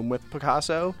room with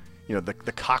Picasso, the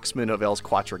coxman of Els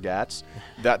Quatre Gats,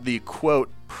 that the, quote,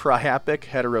 priapic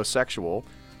heterosexual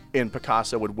in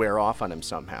Picasso would wear off on him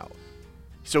somehow.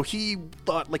 So he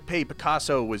thought, like, hey,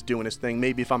 Picasso was doing his thing.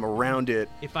 Maybe if I'm around it.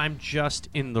 If I'm just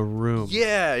in the room.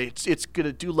 Yeah, it's going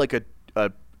to do like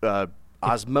a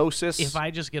osmosis. If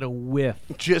I just get a whiff.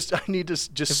 I need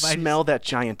to smell that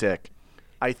giant dick.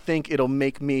 I think it'll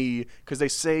make me, because they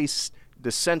say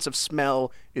the sense of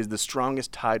smell is the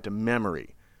strongest tied to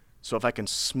memory. So if I can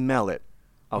smell it,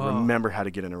 I'll remember how to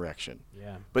get an erection.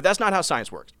 Yeah. But that's not how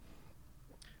science works.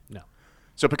 No.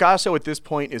 So Picasso at this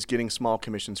point is getting small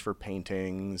commissions for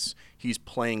paintings. He's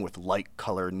playing with light,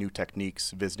 color, new techniques,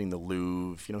 visiting the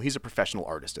Louvre. He's a professional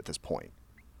artist at this point.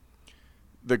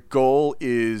 The goal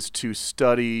is to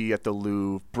study at the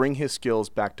Louvre, bring his skills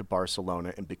back to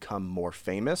Barcelona, and become more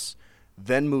famous,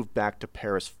 then move back to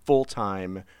Paris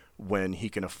full-time when he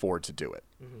can afford to do it.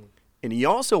 Mm-hmm. And he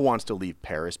also wants to leave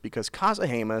Paris because Casa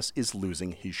Hamas is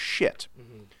losing his shit.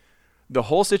 Mm-hmm. The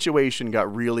whole situation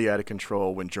got really out of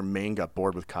control when Germaine got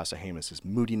bored with Casa Hamas'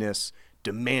 moodiness,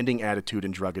 demanding attitude,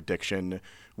 and drug addiction,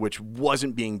 which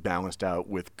wasn't being balanced out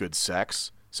with good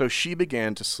sex. So she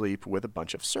began to sleep with a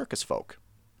bunch of circus folk.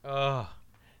 Ugh,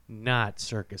 not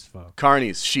circus folk.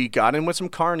 Carnies. She got in with some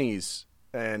carnies,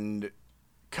 and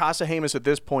Casa Hamas at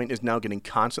this point is now getting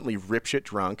constantly ripshit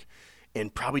drunk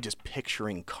and probably just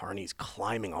picturing carnies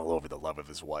climbing all over the love of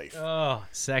his wife. Oh,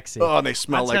 sexy. Oh, and they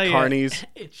smell like carnies.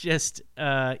 It's just,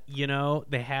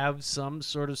 they have some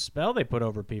sort of spell they put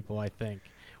over people, I think.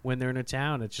 When they're in a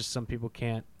town, it's just some people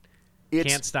can't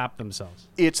stop themselves.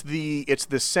 It's the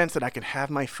sense that I can have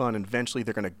my fun, and eventually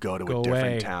they're going to go to a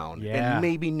different town. Yeah. And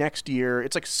maybe next year,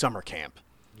 it's like summer camp.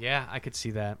 Yeah, I could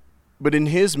see that. But in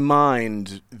his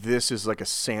mind, this is like a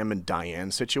Sam and Diane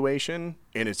situation,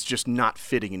 and it's just not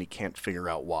fitting, and he can't figure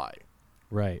out why.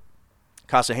 Right.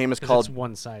 Casa Hamas called... It's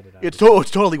one-sided. It's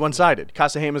totally one-sided.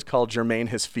 Casa Hamas called Germaine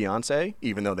his fiancé,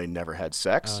 even though they never had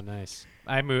sex. Oh, nice.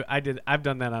 I've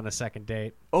done that on a second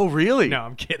date. Oh, really? No,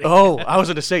 I'm kidding. Oh, I was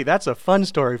going to say, that's a fun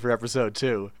story for episode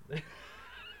 2.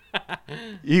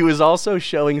 He was also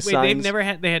showing signs.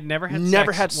 They had never had sex.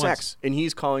 Never had sex. And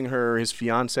he's calling her his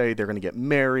fiance. They're going to get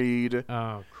married.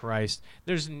 Oh, Christ.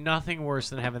 There's nothing worse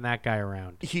than having that guy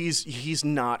around. He's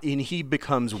not, and he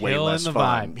becomes way less the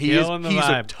fun. Vibe. He's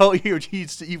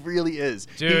vibe. He really is.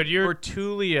 Dude, you're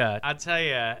Tulia. I'll tell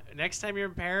you, next time you're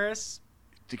in Paris,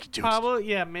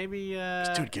 probably, maybe.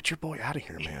 Dude, get your boy out of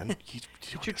here, man.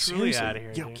 Get your Tulia out of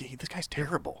here. Yo, this guy's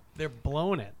terrible. They're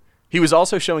blowing it. He was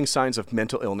also showing signs of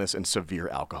mental illness and severe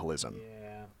alcoholism.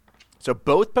 Yeah. So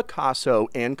both Picasso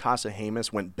and Casa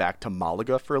Hamas went back to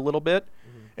Malaga for a little bit,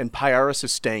 and Payaris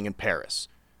is staying in Paris.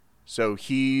 So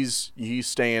he's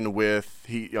staying with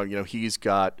he's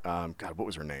got God, what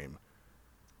was her name?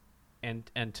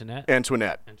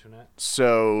 Antoinette.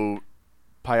 So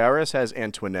Payaris has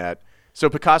Antoinette. So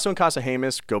Picasso and Casa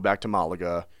Hamas go back to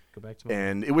Malaga.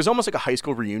 And it was almost like a high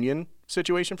school reunion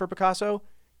situation for Picasso.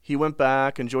 He went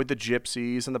back, enjoyed the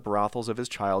gypsies and the brothels of his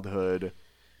childhood.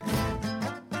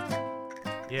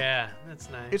 Yeah, that's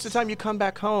nice. It's the time you come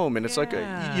back home, and it's like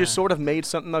Yeah. you sort of made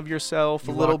something of yourself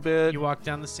a little bit. You walk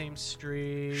down the same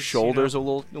street. Shoulders you a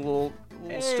know. little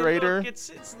Hey, straighter. Look,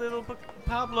 it's little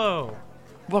Pablo.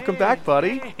 Welcome Hey, back,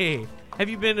 buddy. Hey, have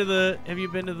you been to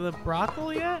the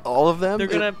brothel yet? All of them. They're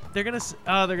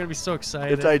gonna be so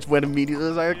excited. I went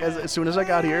immediately as soon as I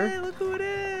got Hey, here. look who it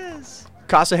is.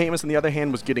 Casa Hamas, on the other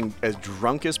hand, was getting as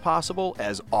drunk as possible,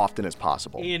 as often as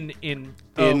possible. In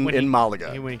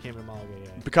Malaga. When he came to Malaga, yeah.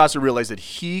 Picasso realized that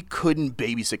he couldn't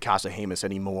babysit Casa Hamas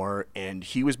anymore, and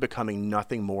he was becoming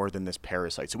nothing more than this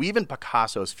parasite. So even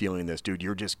Picasso's feeling this, dude.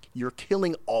 You're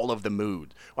killing all of the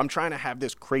mood. I'm trying to have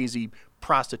this crazy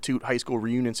prostitute high school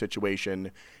reunion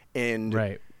situation, and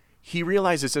Right. he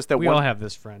realizes just that We all have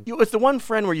this friend. it's the one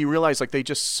friend where you realize like they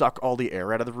just suck all the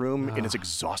air out of the room, and it's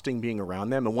exhausting being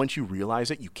around them. And once you realize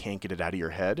it, you can't get it out of your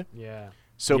head. Yeah.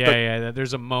 So, yeah, but yeah.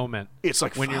 There's a moment. it's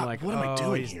like, when you're fuck, like, what am I oh,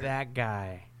 doing he's here? that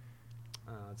guy.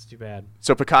 Oh, that's too bad.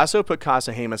 So Picasso put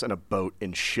Casa Hamas on a boat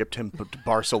and shipped him to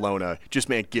Barcelona. Just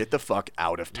man, get the fuck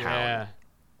out of town. Yeah.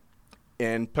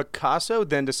 And Picasso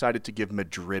then decided to give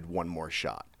Madrid one more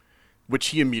shot, which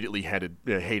he immediately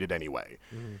hated anyway.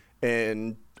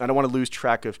 And I don't want to lose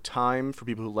track of time for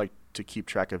people who like to keep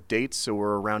track of dates, so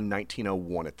we're around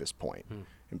 1901 at this point.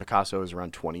 And Picasso is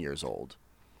around 20 years old.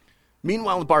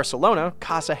 Meanwhile, in Barcelona,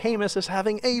 Casa Hamas is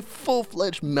having a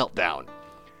full-fledged meltdown.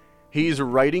 He's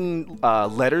writing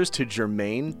letters to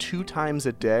Germaine 2 times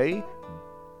a day,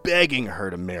 begging her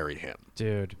to marry him.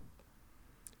 Dude.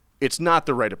 It's not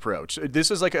the right approach.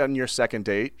 This is like on your second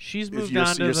date. She's moved your,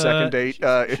 on to your second date.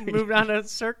 She moved on to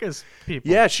circus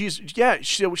people. Yeah, she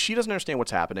doesn't understand what's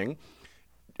happening.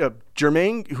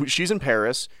 Germaine, she's in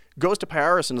Paris, goes to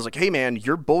Paris and is like, "Hey man,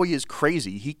 your boy is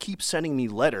crazy. He keeps sending me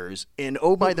letters. And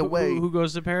oh, by the way, who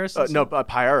goes to Paris?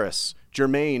 Paris.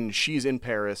 Germaine, she's in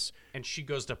Paris. And she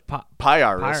goes to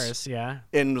Paris, yeah.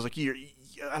 and was like,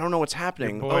 I don't know what's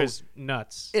happening. Your boy's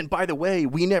nuts. And by the way,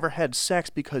 we never had sex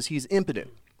because he's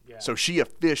impotent. Yeah. So she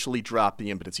officially dropped the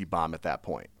impotency bomb at that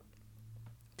point.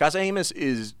 Casa Hamas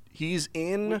he's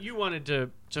in. What you wanted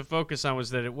to focus on was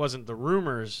that it wasn't the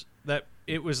rumors, that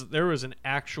there was an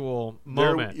actual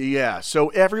moment. So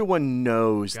everyone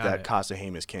knows Got that it. Casa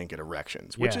Hamas can't get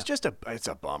erections, which Yeah. is just it's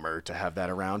a bummer to have that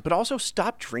around. But also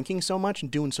stop drinking so much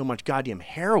and doing so much goddamn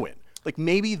heroin. Like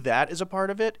maybe that is a part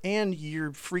of it, and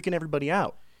you're freaking everybody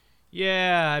out.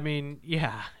 Yeah, I mean,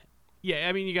 yeah. Yeah,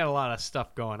 I mean, you got a lot of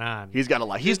stuff going on. He's got a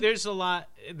lot. There's a lot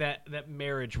that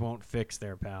marriage won't fix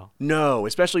there, pal. No,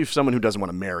 especially if someone who doesn't want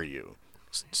to marry you.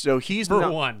 So he's For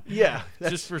not, one. Yeah,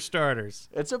 Just for starters.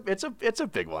 it's a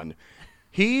big one.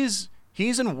 He's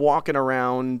in walking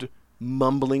around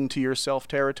mumbling to yourself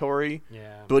territory.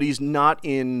 Yeah. But he's not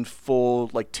in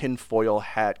full like tinfoil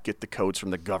hat, get the codes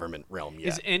from the government realm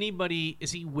yet.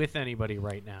 Is he with anybody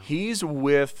right now? He's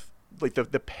with like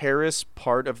the Paris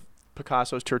part of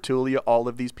Picasso's Tertulia. All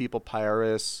of these people,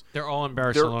 Paris. They're all in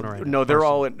Barcelona right now. No,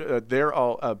 they're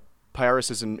all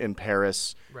Paris is in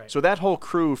Paris. Right. So that whole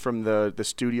crew from the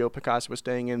studio Picasso was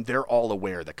staying in, they're all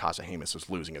aware that Casa Hamas is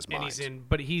losing his mind.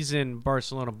 And he's in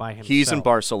Barcelona by himself. He's in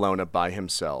Barcelona by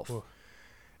himself. Ooh.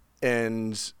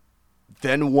 And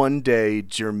then one day,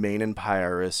 Germaine and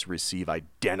Paris receive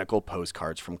identical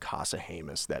postcards from Casa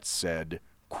Hamas that said,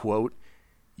 quote,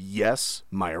 "Yes,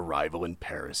 my arrival in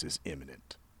Paris is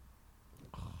imminent."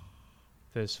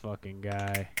 This fucking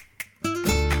guy.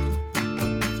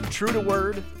 True to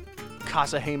word,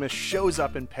 Casa Hamas shows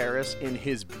up in Paris in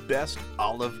his best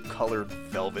olive-colored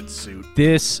velvet suit.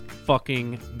 This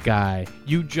fucking guy.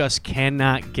 You just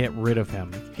cannot get rid of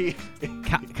him.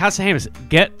 Casa Hamas,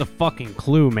 get the fucking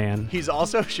clue, man. He's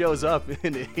also shows up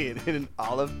in an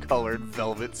olive-colored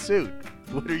velvet suit.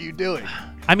 What are you doing?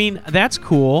 I mean, that's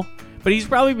cool. But he's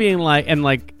probably being like, I'm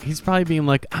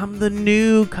the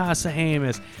new Casa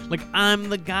Hamas. Like, I'm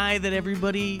the guy that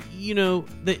everybody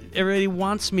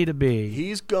wants me to be.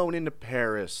 He's going into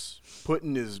Paris,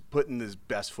 putting his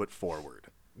best foot forward.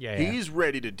 Yeah. He's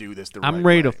ready to do this the right I'm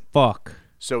ready way. to fuck.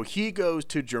 So he goes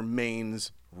to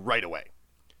Germaine's right away.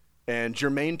 And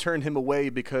Germaine turned him away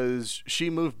because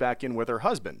she moved back in with her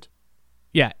husband.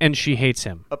 Yeah, and she hates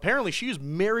him. Apparently, she was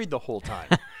married the whole time.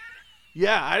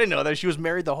 Yeah, I didn't know that. She was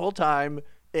married the whole time,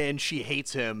 and she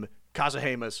hates him. Casa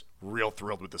Hamas, real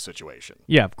thrilled with the situation.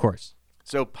 Yeah, of course.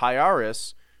 So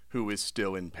Paris, who is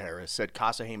still in Paris, said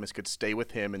Casa Hamas could stay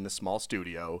with him in the small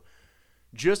studio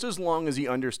just as long as he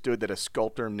understood that a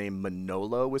sculptor named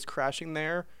Manolo was crashing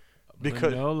there.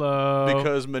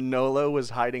 Because Manolo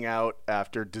was hiding out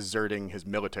after deserting his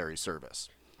military service.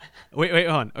 Wait, hold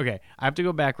on. Okay, I have to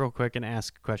go back real quick and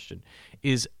ask a question.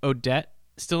 Is Odette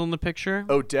still in the picture?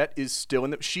 Odette is still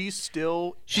in the. She's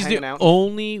hanging the out.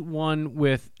 only one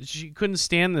with. She couldn't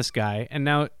stand this guy, and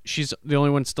now she's the only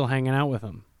one still hanging out with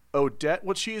him. Odette.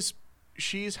 Well, she's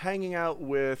hanging out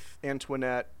with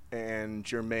Antoinette and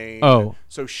Germaine. Oh.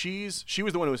 So she was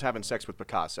the one who was having sex with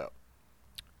Picasso.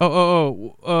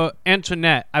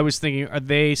 Antoinette. I was thinking, are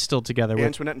they still together?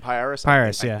 Antoinette and Pyrrhus?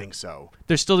 Pyrrhus, I think so.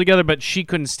 They're still together, but she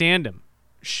couldn't stand him.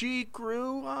 He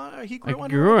grew on her. He grew on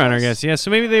her, I guess. Yeah,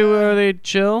 so maybe they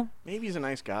chill. Maybe he's a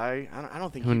nice guy. I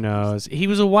don't think. Who knows? He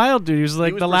was a wild dude. He was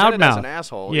like the loudmouth. As an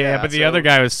asshole. Yeah, but the other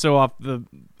guy was so off the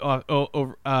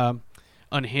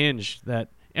unhinged that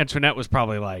Antoinette was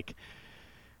probably like,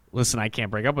 "Listen, I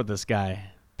can't break up with this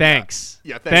guy. Thanks.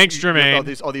 Yeah, thanks,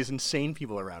 Jermaine. All these insane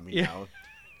people around me now."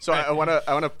 So I want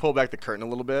to pull back the curtain a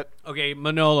little bit. Okay,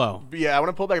 Manolo. Yeah, I want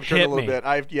to pull back the curtain a little me. bit.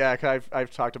 I've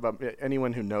talked about,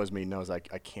 anyone who knows me knows I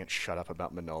can't shut up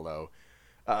about Manolo.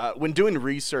 When doing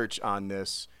research on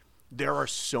this, there are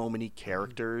so many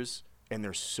characters and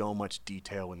there's so much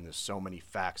detail and there's so many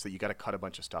facts that you got to cut a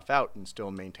bunch of stuff out and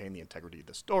still maintain the integrity of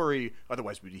the story.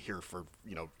 Otherwise, we'd be here for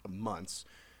months.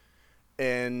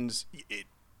 And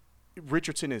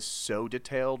Richardson is so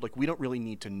detailed. Like, we don't really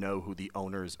need to know who the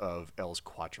owners of Els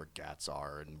Quatre Gats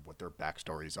are and what their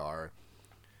backstories are.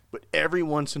 But every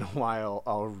once in a while,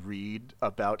 I'll read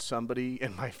about somebody,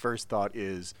 and my first thought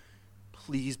is,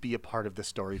 please be a part of the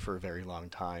story for a very long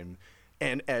time.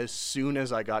 And as soon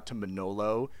as I got to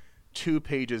Manolo, 2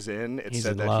 pages in, it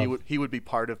said that he would be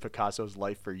part of Picasso's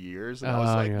life for years. And I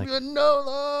was like,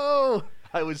 Manolo!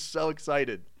 I was so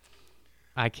excited.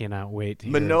 I cannot wait to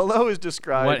hear Manolo is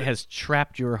described... What has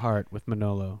trapped your heart with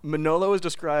Manolo? Manolo is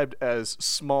described as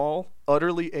small,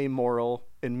 utterly amoral,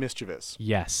 and mischievous.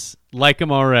 Yes. Like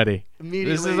him already.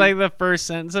 Immediately. This is like the first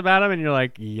sentence about him, and you're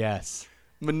like, yes.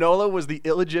 Manolo was the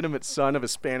illegitimate son of a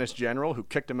Spanish general who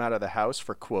kicked him out of the house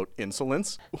for, quote,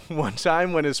 insolence. One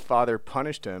time when his father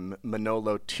punished him,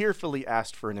 Manolo tearfully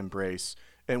asked for an embrace,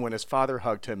 and when his father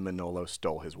hugged him, Manolo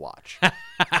stole his watch.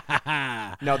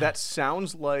 Now, that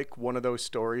sounds like one of those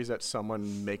stories that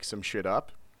someone makes some shit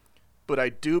up, but I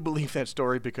do believe that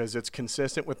story because it's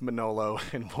consistent with Manolo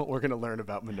and what we're going to learn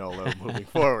about Manolo moving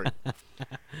forward.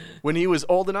 When he was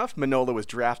old enough, Manolo was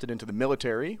drafted into the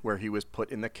military, where he was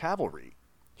put in the cavalry.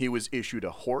 He was issued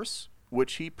a horse,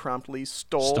 which he promptly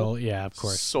stole, yeah, of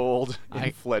course, sold,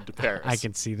 and fled to Paris. I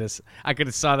can see this. I could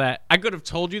have saw that. I could have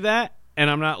told you that. And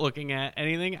I'm not looking at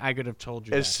anything. I could have told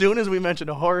you. As soon as we mentioned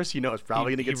a horse, it's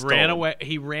probably going to get stolen. He ran away.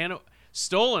 He ran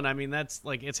stolen. I mean, that's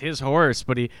like, it's his horse,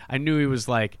 but I knew he was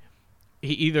like,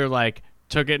 he either like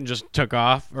took it and just took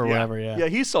off or whatever. Yeah,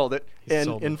 he sold it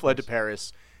and fled to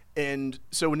Paris. And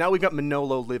so now we've got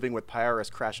Manolo living with Pyrrhus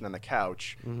crashing on the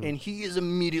couch, and he is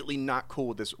immediately not cool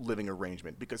with this living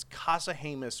arrangement because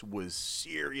Casahemus was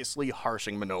seriously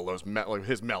harshing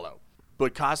his mellow.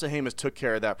 But Casahemus took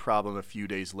care of that problem a few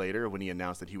days later when he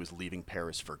announced that he was leaving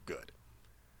Paris for good.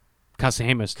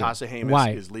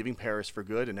 Casahemus is leaving Paris for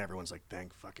good, and everyone's like,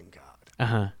 thank fucking God.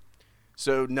 Uh-huh.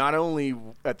 So not only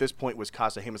at this point was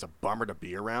Casahemus a bummer to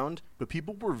be around, but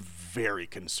people were very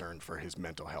concerned for his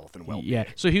mental health and well-being. Yeah,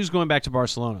 so he was going back to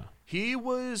Barcelona. He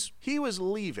was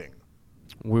leaving.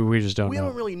 We just don't know. We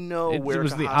don't really know where it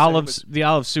was the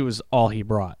olive suit was all he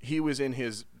brought. He was in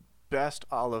his best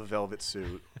olive velvet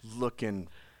suit, looking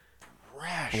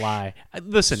fresh. Fly.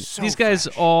 Listen, so these guys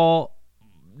fresh. all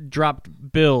dropped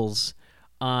bills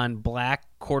on black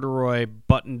corduroy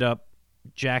buttoned-up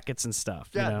jackets and stuff.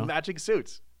 Yeah, matching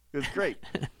suits. It was great.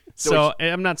 So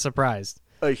I'm not surprised.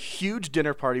 A huge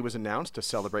dinner party was announced to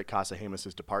celebrate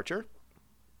Casahemus' departure.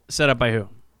 Set up by who?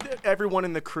 Everyone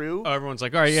in the crew. Oh, everyone's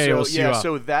like, all right, we'll see you off.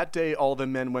 So that day, all the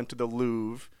men went to the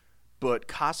Louvre, but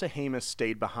Casahemus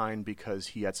stayed behind because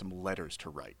he had some letters to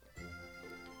write.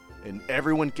 And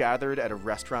everyone gathered at a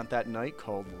restaurant that night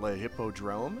called Le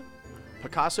Hippodrome.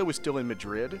 Picasso was still in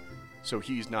Madrid, so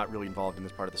he's not really involved in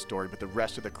this part of the story, but the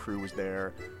rest of the crew was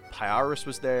there. Pyrrhus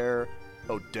was there.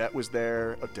 Odette was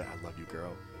there. Odette, I love you,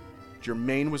 girl.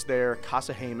 Germaine was there.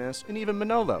 Casahemus, and even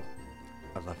Manolo.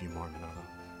 I love you more, Manolo.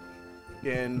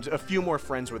 And a few more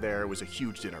friends were there. It was a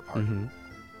huge dinner party. Mm-hmm.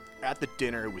 At the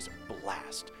dinner, it was a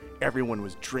blast. Everyone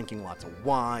was drinking lots of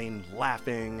wine,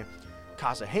 laughing.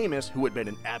 Casahemus, who had been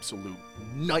an absolute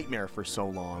nightmare for so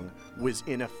long, was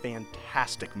in a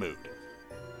fantastic mood,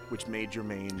 which made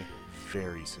Germaine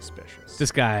very suspicious.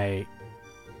 This guy,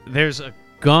 there's a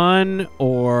gun,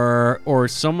 or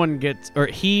someone gets, or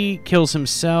he kills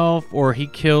himself, or he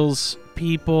kills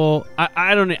people.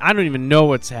 I don't even know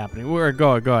what's happening.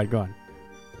 Go on.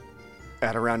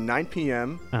 At around 9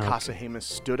 p.m., Casahemus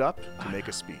stood up to make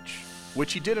a speech.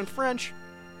 which he did in French,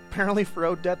 apparently for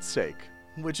Odette's sake,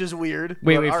 which is weird.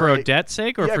 Wait, but for all right. Odette's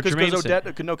sake or Yeah, for Jermaine's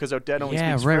sake? because Odette only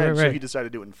Yeah, speaks right, French, right. so he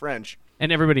decided to do it in French.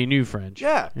 And everybody knew French.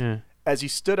 Yeah. As he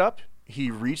stood up, he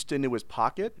reached into his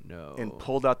pocket No. and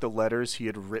pulled out the letters he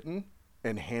had written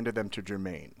and handed them to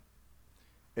Jermaine.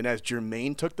 And as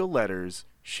Jermaine took the letters,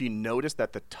 she noticed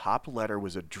that the top letter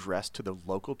was addressed to the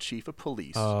local chief of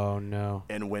police. Oh, no.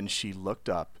 And when she looked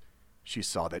up, she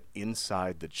saw that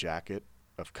inside the jacket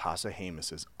of Casa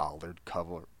Hamos's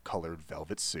olive-colored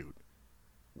velvet suit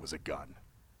was a gun.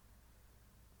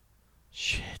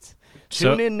 Shit.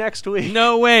 Tune in next week.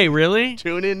 No way, really?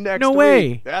 Tune in next No week.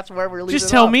 way. That's where we're leaving. Just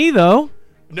tell me, though.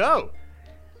 No.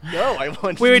 No, I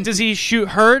want Wait, does he shoot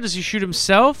her? Does he shoot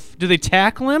himself? Do they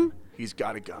tackle him? He's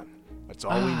got a gun. That's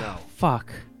all we know.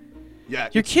 Fuck. Yeah,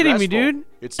 You're it's kidding me, stressful. dude.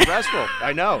 It's stressful.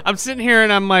 I know. I'm sitting here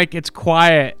and I'm like, it's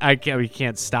quiet. We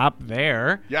can't stop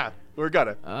there. Yeah, we're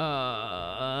gonna.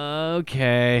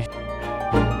 Okay.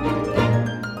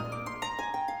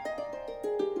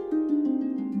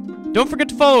 Don't forget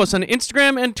to follow us on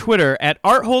Instagram and Twitter at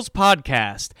Artholes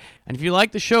Podcast. And if you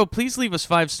like the show, please leave us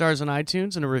 5 stars on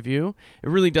iTunes and a review. It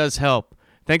really does help.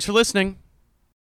 Thanks for listening.